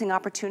financing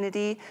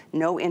opportunity.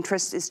 No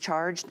interest is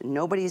charged.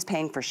 Nobody's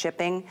paying for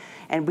shipping.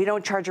 And we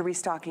don't charge a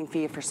restocking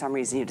fee if for some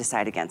reason you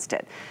decide against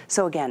it.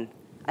 So again,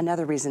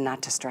 another reason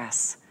not to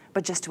stress,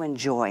 but just to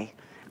enjoy.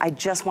 I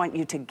just want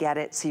you to get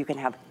it so you can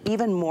have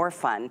even more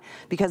fun,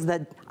 because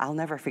I'll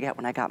never forget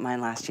when I got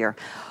mine last year.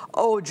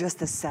 Oh, just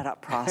the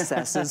setup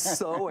process is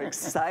so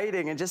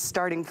exciting, and just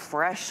starting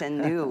fresh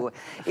and new.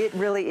 It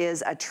really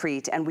is a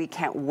treat, and we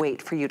can't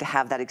wait for you to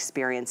have that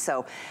experience.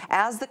 So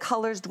as the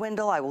colors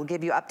dwindle, I will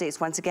give you updates.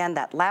 Once again,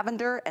 that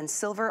lavender and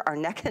silver are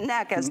neck and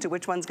neck as to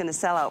which one's gonna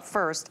sell out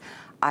first.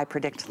 I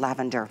predict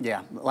lavender.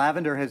 Yeah,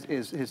 lavender has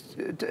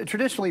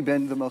traditionally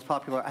been the most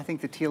popular. I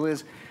think the teal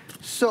is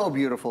so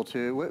beautiful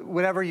too.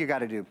 Whatever you got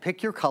to do,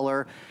 pick your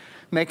color,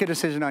 make a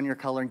decision on your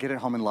color, and get it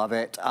home and love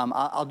it.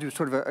 I'll do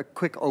sort of a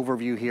quick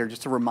overview here,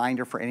 just a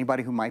reminder for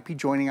anybody who might be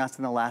joining us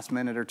in the last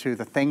minute or two,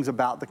 the things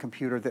about the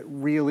computer that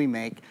really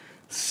make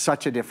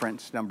such a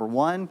difference. Number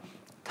one,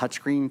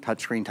 touchscreen,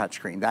 touchscreen,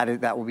 touchscreen.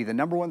 That will be the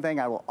number one thing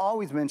I will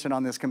always mention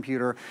on this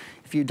computer.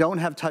 If you don't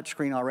have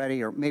touchscreen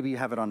already, or maybe you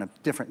have it on a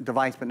different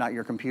device but not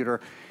your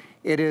computer,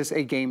 It is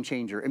a game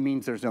changer. It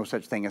means there's no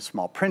such thing as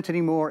small print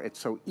anymore. It's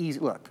so easy.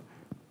 Look,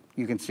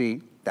 you can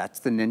see that's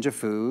the Ninja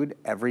food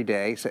every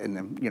day, so in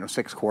the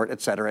 6 quart, et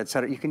cetera, et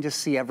cetera. You can just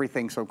see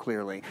everything so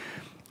clearly.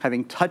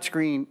 Having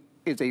touchscreen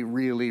is a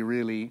really,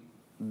 really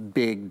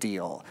big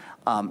deal.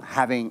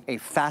 Having a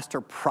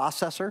faster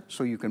processor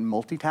so you can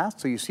multitask.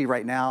 So you see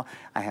right now,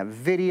 I have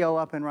video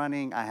up and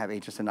running. I have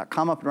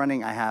hsn.com up and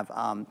running. I have,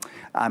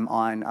 I'm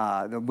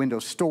on the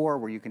Windows Store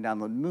where you can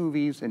download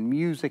movies and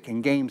music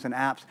and games and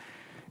apps.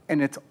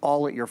 And it's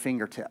all at your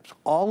fingertips.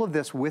 All of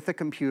this with a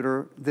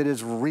computer that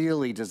is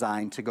really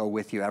designed to go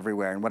with you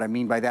everywhere. And what I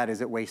mean by that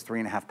is it weighs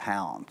 3.5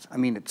 pounds. I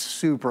mean, it's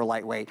super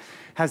lightweight.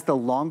 Has the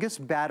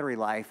longest battery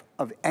life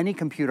of any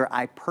computer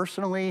I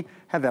personally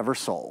have ever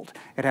sold.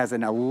 It has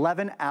an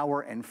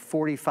 11-hour and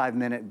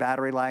 45-minute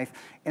battery life.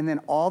 And then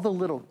all the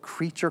little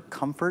creature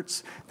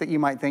comforts that you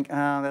might think,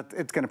 oh,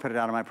 it's gonna put it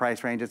out of my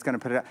price range. It's gonna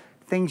put it out.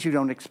 Things you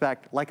don't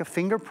expect, like a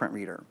fingerprint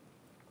reader,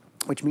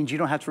 which means you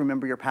don't have to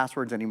remember your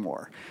passwords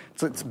anymore.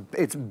 So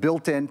it's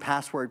built-in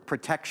password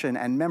protection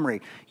and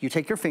memory. You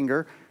take your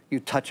finger, you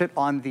touch it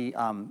on the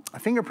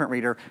fingerprint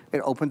reader, it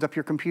opens up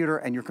your computer,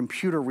 and your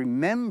computer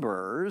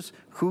remembers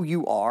who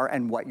you are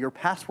and what your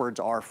passwords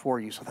are for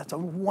you. So that's a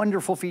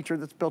wonderful feature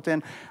that's built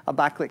in. A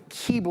backlit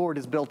keyboard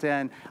is built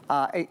in,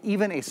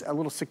 even a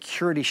little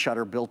security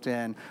shutter built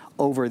in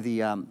over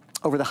the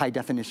high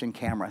definition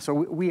camera. So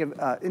we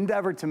have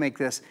endeavored to make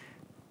this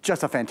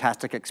just a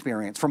fantastic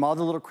experience. From all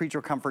the little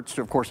creature comforts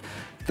to, of course,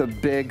 the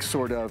big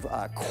sort of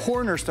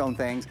cornerstone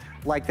things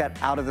like that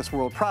out of this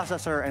world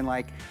processor and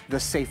like the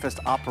safest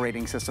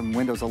operating system,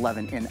 Windows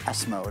 11 in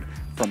S mode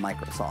from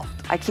Microsoft.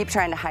 I keep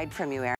trying to hide from you, Aaron.